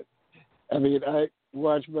 I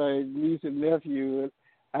watch my niece and nephew, and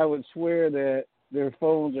I would swear that their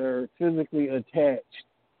phones are physically attached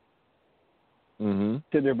to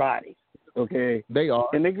their bodies. Okay? They are.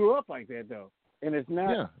 And they grew up like that, though. And it's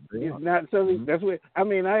not. Yeah, it's not something. That's what I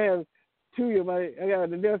mean. I have two of my. I got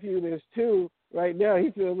a nephew that's 2 right now.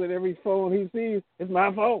 He feels that every phone he sees is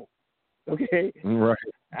my phone. Okay. Right.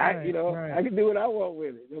 I can do what I want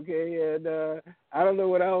with it. Okay. And I don't know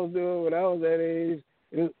what I was doing when I was that age.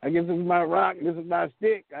 I guess this is my rock. This is my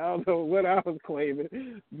stick. I don't know what I was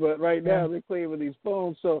claiming, but right now they're claiming these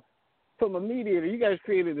phones. So, from a mediator, you guys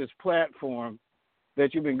created this platform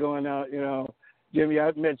that you've been going out. Jimmie,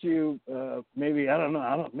 I met you maybe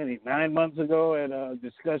maybe 9 months ago at a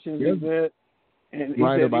discussions event, and he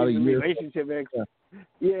said about he's a a year. relationship expert.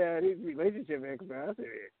 Yeah, he's a relationship expert. I said,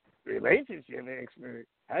 relationship expert?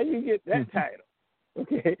 How do you get that title?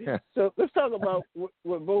 Okay, so let's talk about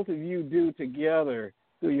what both of you do together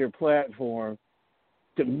through your platform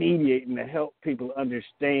to mediate and to help people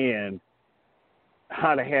understand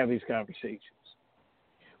how to have these conversations.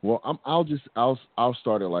 Well, I'll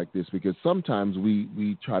start it like this, because sometimes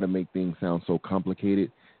we try to make things sound so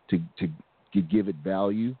complicated to give it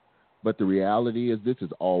value, but the reality is this is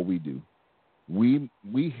all we do. We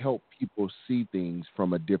help people see things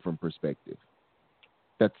from a different perspective.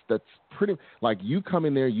 That's pretty, like, you come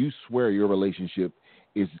in there, you swear your relationship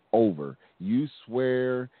is over. You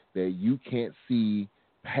swear that you can't see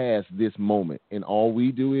past this moment. And all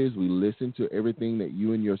we do is we listen to everything that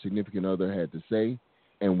you and your significant other had to say,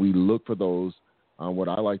 and we look for those, what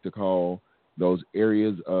I like to call those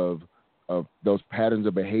areas of those patterns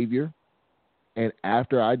of behavior. And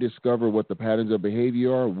after I discover what the patterns of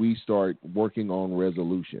behavior are, we start working on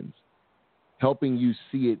resolutions, helping you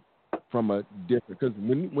see it from a different, because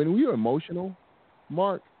when we're emotional,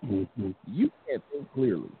 Mark, you can't think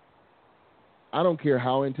clearly. I don't care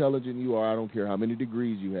how intelligent you are. I don't care how many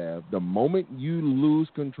degrees you have. The moment you lose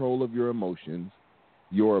control of your emotions,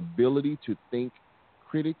 your ability to think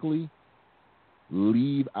critically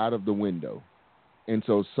leave out of the window. And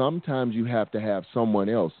so sometimes you have to have someone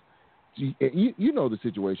else. You know the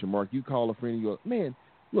situation, Mark. You call a friend and you go, man,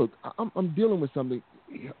 look, I'm dealing with something.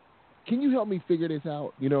 Can you help me figure this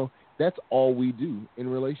out? That's all we do in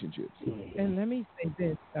relationships. And let me say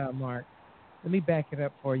this, Mark. Let me back it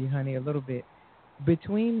up for you, honey, a little bit.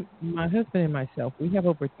 Between my husband and myself, we have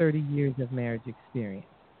over 30 years of marriage experience.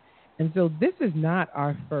 And so this is not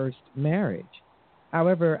our first marriage.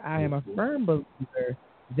 However, I am a firm believer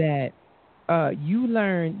that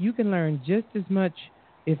you can learn just as much,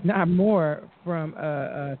 if not more, from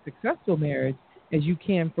a successful marriage as you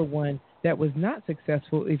can for one that was not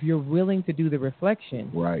successful, if you're willing to do the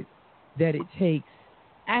reflection that it takes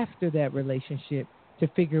after that relationship to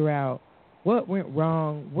figure out what went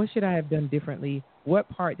wrong, what should I have done differently, what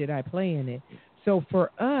part did I play in it. So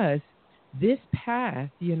for us, this path,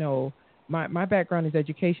 my background is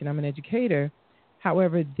education. I'm an educator.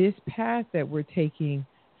 However, this path that we're taking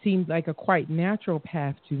seemed like a quite natural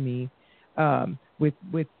path to me,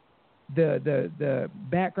 with the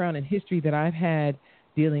background and history that I've had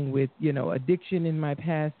dealing with, addiction in my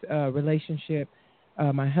past relationship,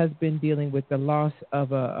 my husband dealing with the loss of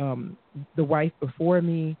the wife before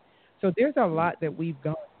me. So there's a lot that we've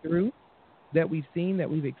gone through, that we've seen, that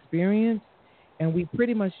we've experienced, and we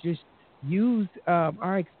pretty much just use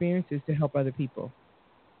our experiences to help other people.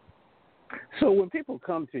 So when people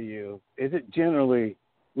come to you, is it generally,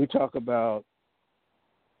 we talk about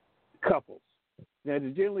couples, now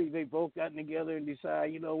generally they both gotten together and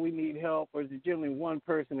decide, we need help, or is it generally one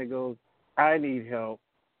person that goes, I need help,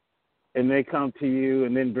 and they come to you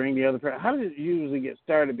and then bring the other person? How does it usually get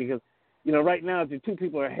started? Because, right now, if the two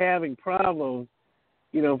people are having problems,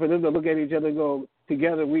 for them to look at each other and go,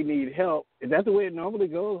 together we need help, is that the way it normally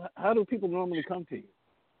goes? How do people normally come to you?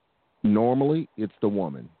 Normally, it's the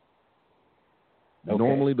woman. Okay.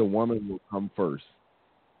 Normally, the woman will come first.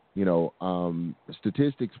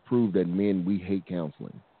 Statistics prove that men, we hate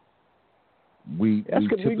counseling. That's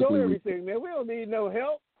because we know everything, man. We don't need no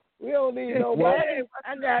help. We don't need nobody.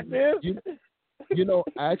 I got this.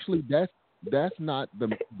 Actually, that's not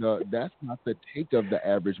that's not the take of the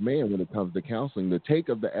average man when it comes to counseling. The take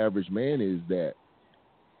of the average man is that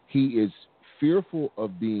he is fearful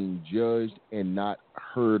of being judged and not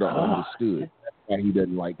heard or understood. That's why he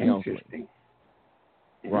doesn't like counseling.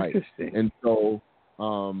 Right. And so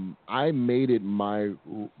I made it my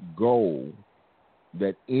goal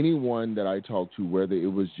that anyone that I talked to, whether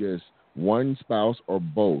it was just one spouse or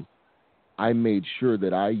both, I made sure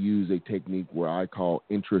that I use a technique where I call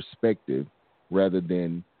introspective rather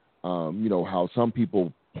than, how some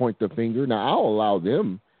people point the finger. Now, I'll allow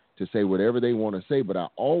them to say whatever they want to say, but I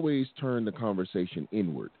always turn the conversation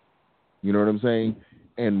inward. You know what I'm saying?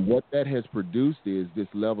 And what that has produced is this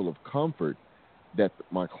level of comfort that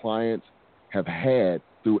my clients have had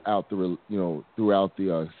throughout the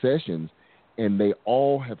sessions, And they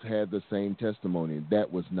all have had the same testimony.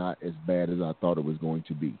 That was not as bad as I thought it was going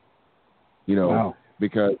to be. Wow.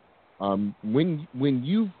 Because when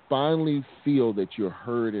you finally feel that you're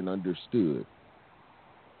heard and understood,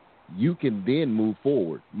 you can then move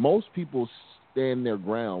forward. Most people stand their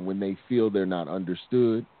ground when they feel they're not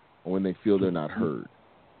understood or when they feel they're not heard.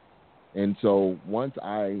 And so once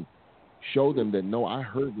I show them that, no, I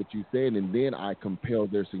heard what you said, and then I compel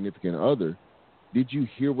their significant other, did you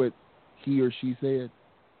hear what he or she said?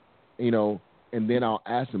 And then I'll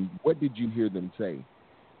ask them, what did you hear them say?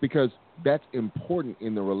 Because that's important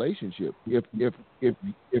in the relationship. If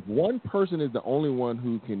one person is the only one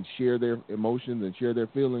who can share their emotions and share their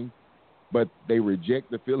feelings, but they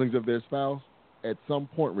reject the feelings of their spouse, at some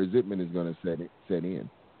point resentment is going to set in.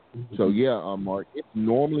 So yeah, Mark, it's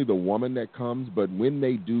normally the woman that comes, but when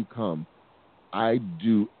they do come, I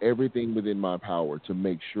do everything within my power to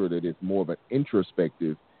make sure that it's more of an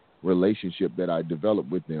introspective relationship that I develop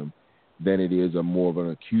with them than it is a more of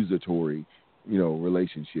an accusatory,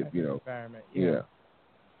 relationship. Environment. Yeah.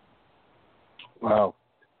 Wow.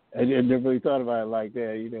 I never really thought about it like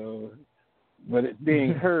that, But it's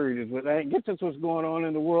being heard is what I guess that's what's going on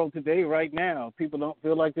in the world today, right now. People don't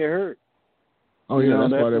feel like they're heard. Oh yeah,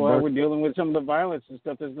 that's why we're dealing with some of the violence and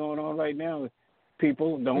stuff that's going on right now.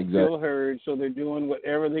 People don't feel heard, so they're doing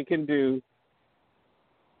whatever they can do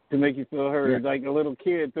to make you feel heard. Yeah. Like a little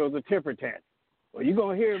kid throws a temper tantrum. Well, you're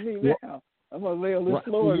gonna hear me now. I'm gonna lay on this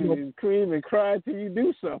floor and scream and cry till you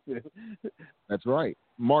do something. That's right,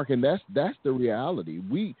 Mark, and that's the reality.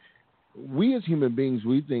 We as human beings,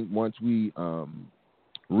 we think once we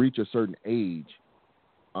reach a certain age,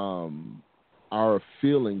 our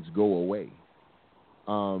feelings go away.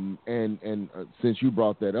 And since you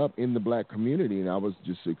brought that up, in the black community, and I was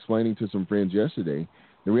just explaining to some friends yesterday,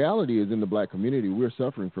 the reality is in the black community, we're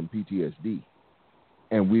suffering from PTSD,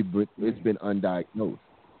 and it's been undiagnosed.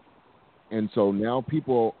 And so now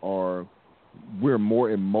we're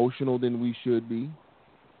more emotional than we should be.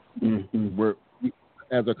 Mm-hmm.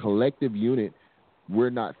 As a collective unit, we're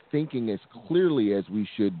not thinking as clearly as we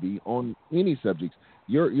should be on any subjects.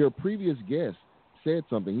 Your previous guest said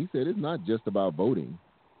something. He said it's not just about voting.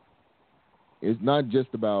 It's not just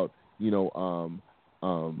about the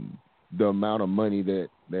amount of money that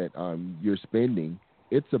you're spending.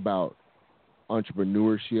 It's about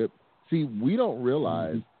entrepreneurship. See, we don't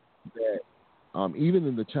realize that even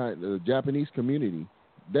in the Japanese community,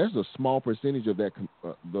 there's a small percentage of that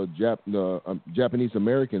the Japanese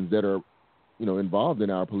Americans that are involved in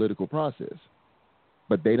our political process,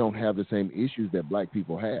 but they don't have the same issues that black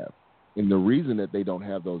people have. And the reason that they don't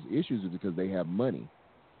have those issues is because they have money,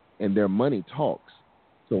 and their money talks.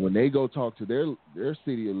 So when they go talk to their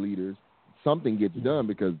city leaders, something gets done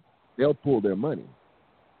because they'll pull their money.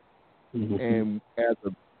 Mm-hmm. And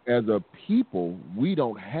as a people, we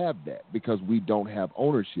don't have that because we don't have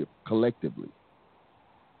ownership collectively.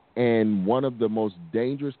 And one of the most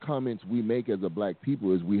dangerous comments we make as a black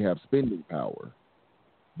people is we have spending power.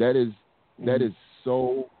 That is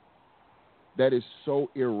so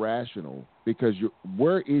irrational, because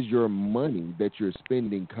where is your money that you're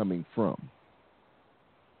spending coming from?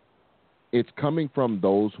 It's coming from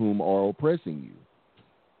those whom are oppressing you.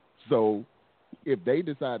 So if they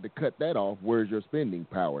decide to cut that off, where's your spending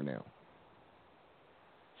power now?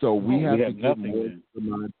 So we have to get more to the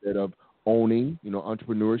mindset of owning,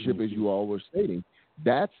 entrepreneurship, as you all were stating.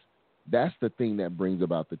 That's the thing that brings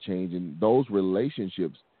about the change. And those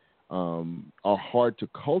relationships are hard to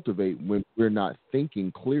cultivate when we're not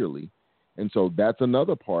thinking clearly. And so that's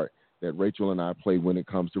another part that Rachel and I play when it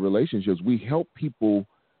comes to relationships. We help people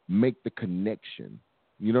make the connection,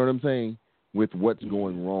 you know what I'm saying, with what's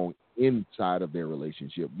going wrong inside of their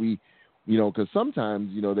relationship. Because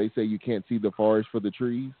sometimes, they say you can't see the forest for the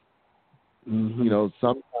trees. Mm-hmm.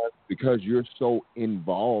 Sometimes because you're so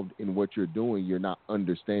involved in what you're doing, you're not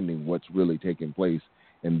understanding what's really taking place.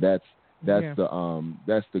 And that's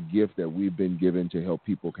the gift that we've been given to help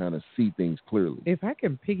people kind of see things clearly. If I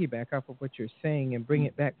can piggyback off of what you're saying and bring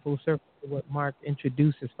it back full circle to what Mark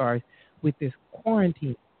introduced as far as with this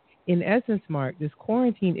quarantine. In essence, Mark, this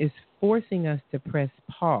quarantine is forcing us to press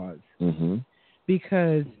pause, mm-hmm.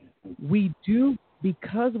 because we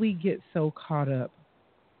get so caught up.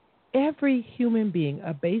 Every human being,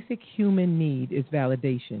 a basic human need is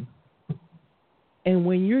validation. And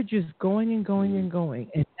when you're just going and going and going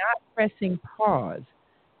and not pressing pause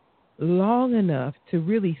long enough to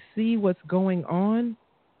really see what's going on,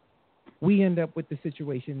 we end up with the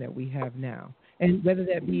situation that we have now. And whether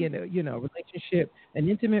that be in a relationship, an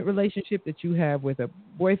intimate relationship that you have with a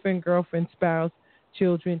boyfriend, girlfriend, spouse,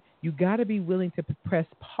 children, you got to be willing to press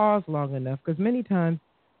pause long enough, because many times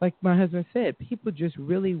like my husband said, people just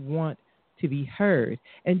really want to be heard.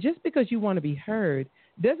 And just because you want to be heard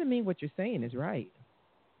doesn't mean what you're saying is right.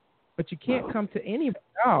 But you can't come to any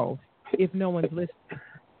resolve if no one's listening.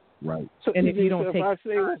 Right. So, and if you don't if take I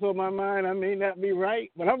say what's on my mind, I may not be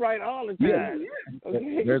right, but I'm right all the time. Yeah.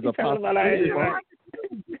 Okay? There's a possibility.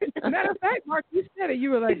 Matter of fact, Mark, you said it.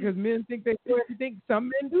 You were like, because men think they know everything.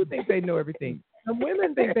 Some men do think they know everything. Some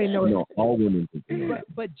women think they know everything. No, all women think they know.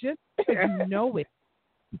 But just because you know it,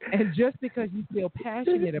 and just because you feel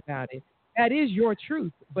passionate about it, that is your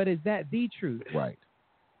truth. But is that the truth? Right.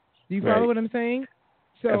 Do you follow what I'm saying?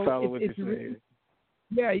 So I follow what you're saying.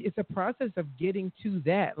 Yeah, it's a process of getting to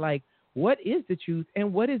that. Like, what is the truth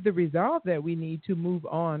and what is the resolve that we need to move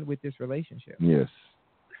on with this relationship? Yes.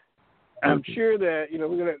 I'm sure that, we're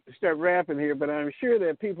going to start wrapping here, but I'm sure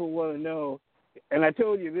that people want to know, and I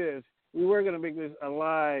told you this, we were going to make this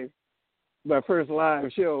my first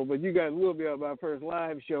live show, but you guys will be on my first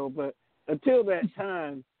live show. But until that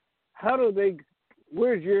time,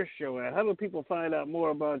 where's your show at? How do people find out more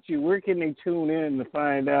about you? Where can they tune in to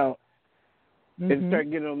find out and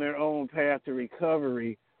start getting on their own path to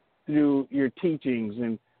recovery through your teachings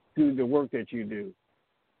and through the work that you do?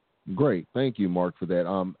 Great. Thank you, Mark, for that.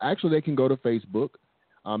 Actually, they can go to Facebook.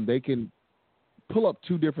 They can pull up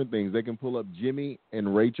two different things. They can pull up Jimmie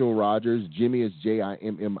and Rachel Rogers. Jimmie is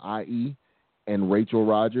Jimmie, and Rachel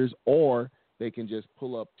Rogers, or they can just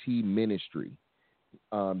pull up T Ministry.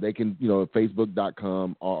 They can,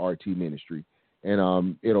 Facebook.com RRT Ministry,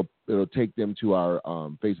 and it'll take them to our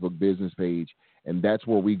Facebook business page, and that's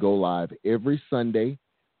where we go live every Sunday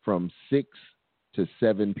from 6 to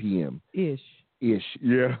 7 p.m. Ish,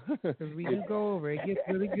 yeah. Because we do go over. It gets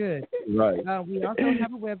really good. Right. We also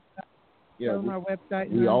have a website. Yeah, our website.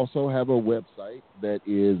 We also have a website that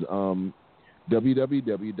is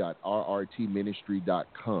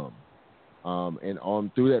www.rrtministry.com.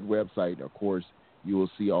 And through that website, of course, you will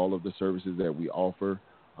see all of the services that we offer.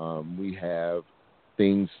 We have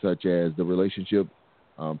things such as the Relationship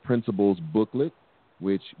Principles booklet,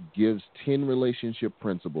 which gives 10 relationship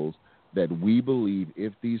principles that we believe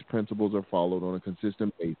if these principles are followed on a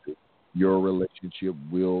consistent basis, your relationship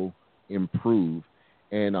will improve.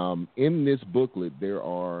 And in this booklet, there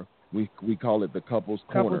are, we call it the Couples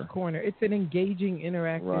Corner. Couples Corner. It's an engaging,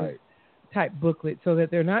 interactive type booklet so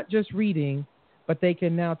that they're not just reading, but they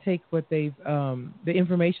can now take what they've, the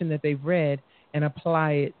information that they've read and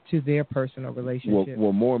apply it to their personal relationship.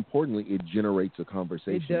 Well, more importantly, it generates a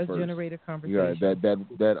conversation. It does first. generate a conversation. Yeah,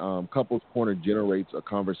 that Couples Corner generates a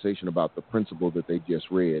conversation about the principle that they just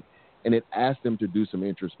read, and it asks them to do some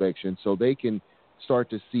introspection so they can start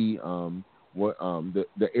to see what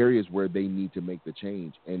the areas where they need to make the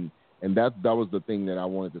change. And that was the thing that I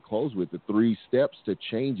wanted to close with, the 3 steps to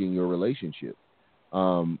changing your relationship.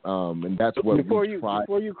 And that's what Before you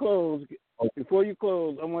close, I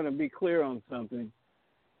want to be clear on something.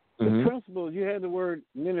 The principles, you had the word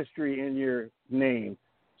ministry in your name.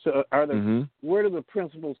 So where do the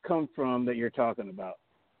principles come from that you're talking about?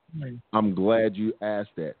 I'm glad you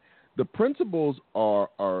asked that. The principles are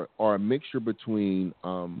a mixture between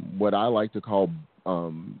what I like to call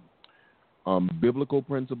biblical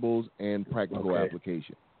principles and practical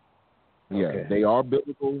application. Yeah, they are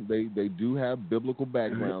biblical. They do have biblical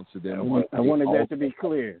backgrounds to them. I wanted that to be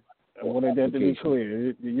clear.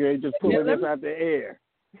 You ain't just pulling this out the air.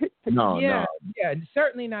 No.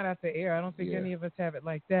 Certainly not out the air. I don't think any of us have it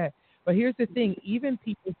like that. But here's the thing: even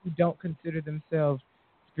people who don't consider themselves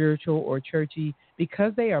spiritual or churchy,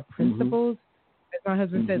 because they are principles, as my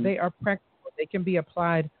husband said, they are practical. They can be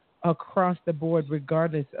applied across the board,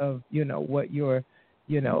 regardless of what your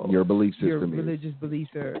belief system, your religious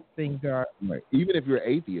beliefs or things are. Right. Even if you're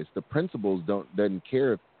atheist, the principles doesn't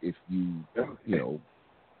care if you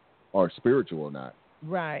are spiritual or not.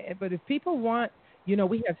 Right. But if people want,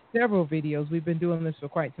 we have several videos. We've been doing this for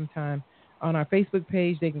quite some time. On our Facebook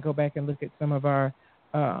page, they can go back and look at some of our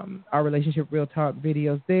Relationship Real Talk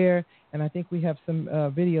videos there. And I think we have some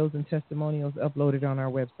videos and testimonials uploaded on our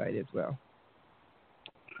website as well.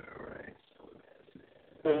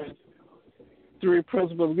 All right. 3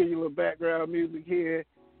 principles. We'll give you a little background music here.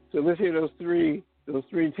 So let's hear those three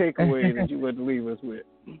takeaways that you want to leave us with.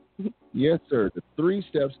 Yes, sir. The 3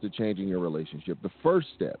 steps to changing your relationship. The first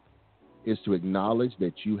step is to acknowledge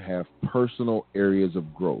that you have personal areas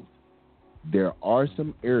of growth. There are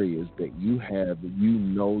some areas that you have that you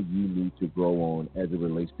need to grow on as it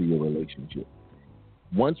relates to your relationship.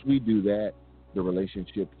 Once we do that, the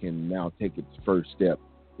relationship can now take its first step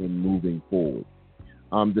in moving forward.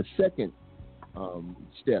 The second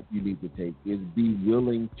step you need to take is be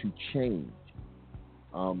willing to change.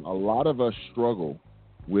 A lot of us struggle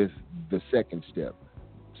with the second step.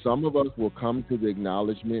 some of us will come to the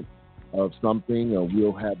acknowledgement of something, or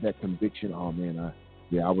we'll have that conviction, oh man,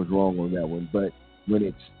 I was wrong on that one. But when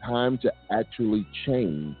it's time to actually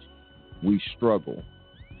change, we struggle.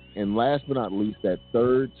 And last but not least, that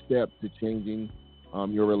third step to changing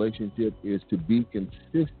your relationship is to be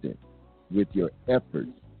consistent with your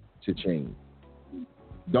efforts to change.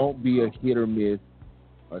 Don't be a hit or miss,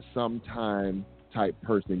 a sometime type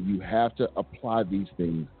person. You have to apply these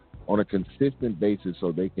things on a consistent basis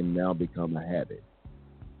so they can now become a habit.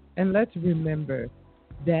 And let's remember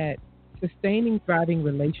that sustaining, thriving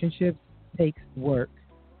relationships takes work.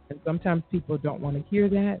 And sometimes people don't want to hear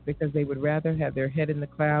that because they would rather have their head in the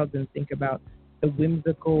clouds and think about the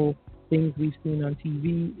whimsical things we've seen on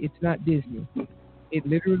TV. It's not Disney. It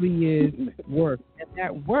literally is work. And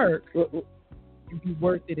that work will be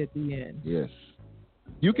worth it at the end. Yes.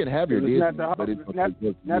 You can have your Disney, but it's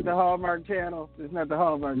not the Hallmark Channel. It's not the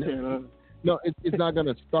Hallmark Channel. No, it's not going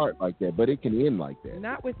to start like that, but it can end like that.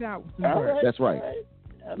 Not without work. Right. That's right.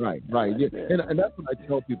 Right. Yeah. And that's what I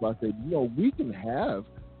tell people. I say, we can have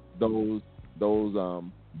those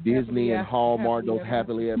Disney and Hallmark, those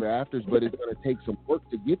happily ever afters, but it's going to take some work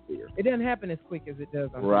to get there. It doesn't happen as quick as it does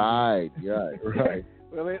on TV. Right.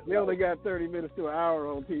 Well, they only got 30 minutes to an hour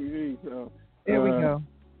on TV, so. There we go.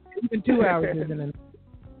 Even 2 hours isn't enough.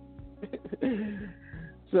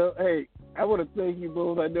 So, hey, I want to thank you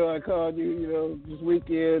both. I know I called you, this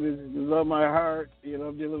weekend is on my heart.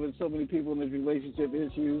 I'm dealing with so many people in this relationship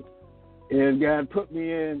issue, and God put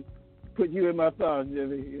you in my thoughts,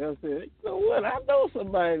 Jimmy. I said, you know what? I know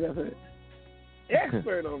somebody that's an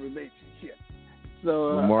expert on relationships.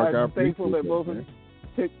 So Mark, I'm thankful that both of you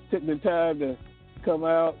took the time to come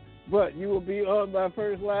out. But you will be on my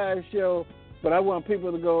first live show. But I want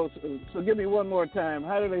people to go, so give me one more time.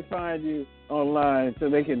 How do they find you online so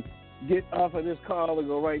they can get off of this call and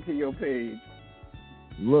go right to your page?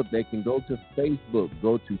 Look, they can go to Facebook.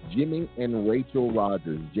 Go to Jimmie and Rachel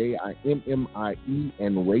Rogers, Jimmie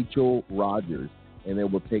and Rachel Rogers, and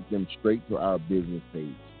it will take them straight to our business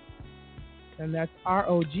page. And that's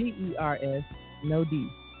Rogers, no D.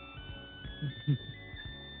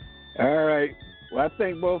 All right. Well, I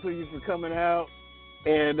thank both of you for coming out.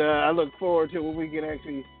 And I look forward to when we can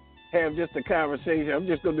actually have just a conversation. I'm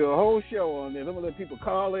just going to do a whole show on this. I'm going to let people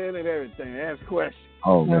call in and everything, ask questions.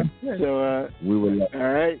 Oh, man. So, we will. All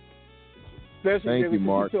right. Especially Thank you,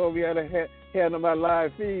 Mark. You told me how to handle my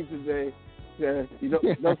live feed today. You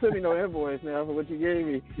don't send me no invoice now for what you gave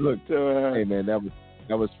me. Look, so, hey, man, that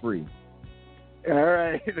was free. All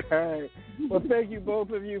right. Well, thank you, both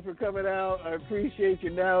of you, for coming out. I appreciate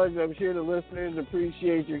your knowledge. I'm sure the listeners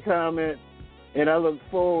appreciate your comment. And I look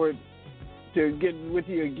forward to getting with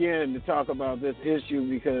you again to talk about this issue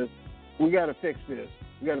because we got to fix this.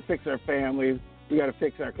 We got to fix our families. We got to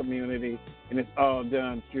fix our community. And it's all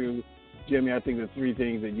done through, Jimmy, I think the three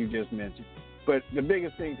things that you just mentioned. But the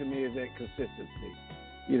biggest thing to me is that consistency.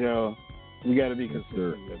 We got to be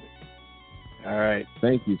consistent with it. All right.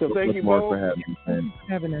 Thank you. So thank you, Mark, both. for having me, man.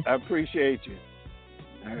 Having us. I appreciate you.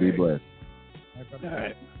 All Be right. blessed. All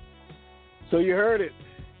right. So you heard it.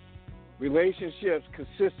 Relationships,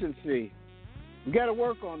 consistency. We got to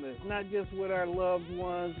work on this, not just with our loved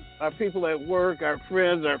ones, our people at work, our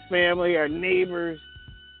friends, our family, our neighbors.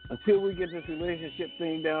 Until we get this relationship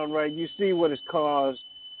thing down right, you see what it's caused.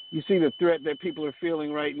 You see the threat that people are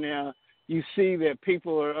feeling right now. You see that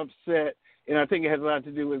people are upset, and I think it has a lot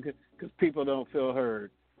to do with because people don't feel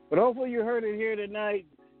heard. But hopefully you heard it here tonight.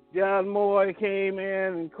 John Moye came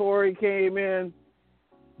in and Cory came in.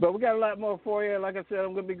 But we got a lot more for you. Like I said,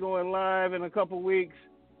 I'm going to be going live in a couple weeks.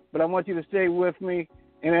 But I want you to stay with me.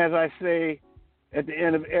 And as I say at the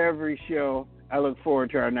end of every show, I look forward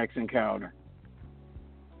to our next encounter.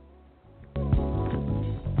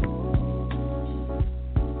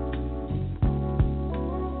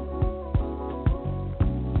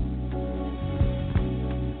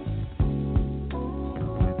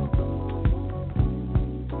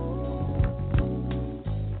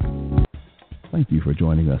 Thank you for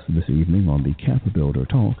joining us this evening on the CAPBuilder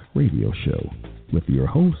Talk radio show with your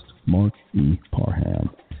host, Marc E. Parham.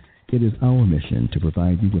 It is our mission to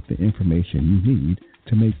provide you with the information you need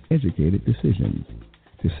to make educated decisions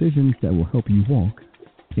that will help you walk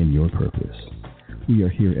in your purpose. We are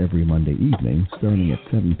here every Monday evening starting at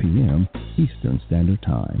 7 p.m. Eastern Standard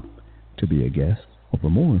Time. To be a guest or for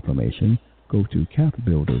more information, go to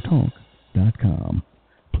CAPBuilderTalk.com.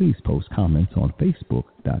 Please post comments on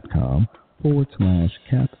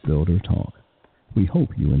Facebook.com/CAPBuilder Talk. We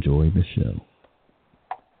hope you enjoy the show.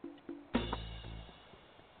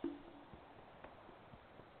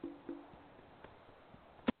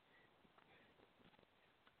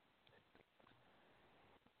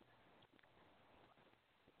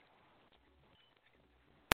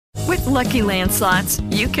 Lucky Land Slots,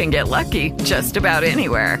 you can get lucky just about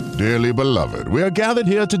anywhere. Dearly beloved, we are gathered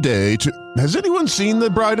here today to... Has anyone seen the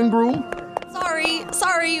bride and groom?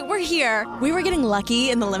 Sorry, we're here. We were getting lucky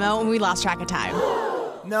in the limo and we lost track of time.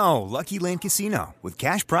 No, Lucky Land Casino, with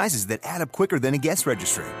cash prizes that add up quicker than a guest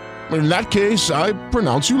registry. In that case, I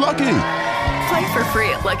pronounce you lucky. Play for free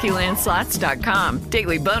at LuckyLandSlots.com.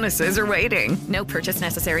 Daily bonuses are waiting. No purchase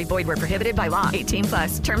necessary. Void where prohibited by law.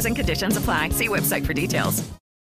 18+. Terms and conditions apply. See website for details.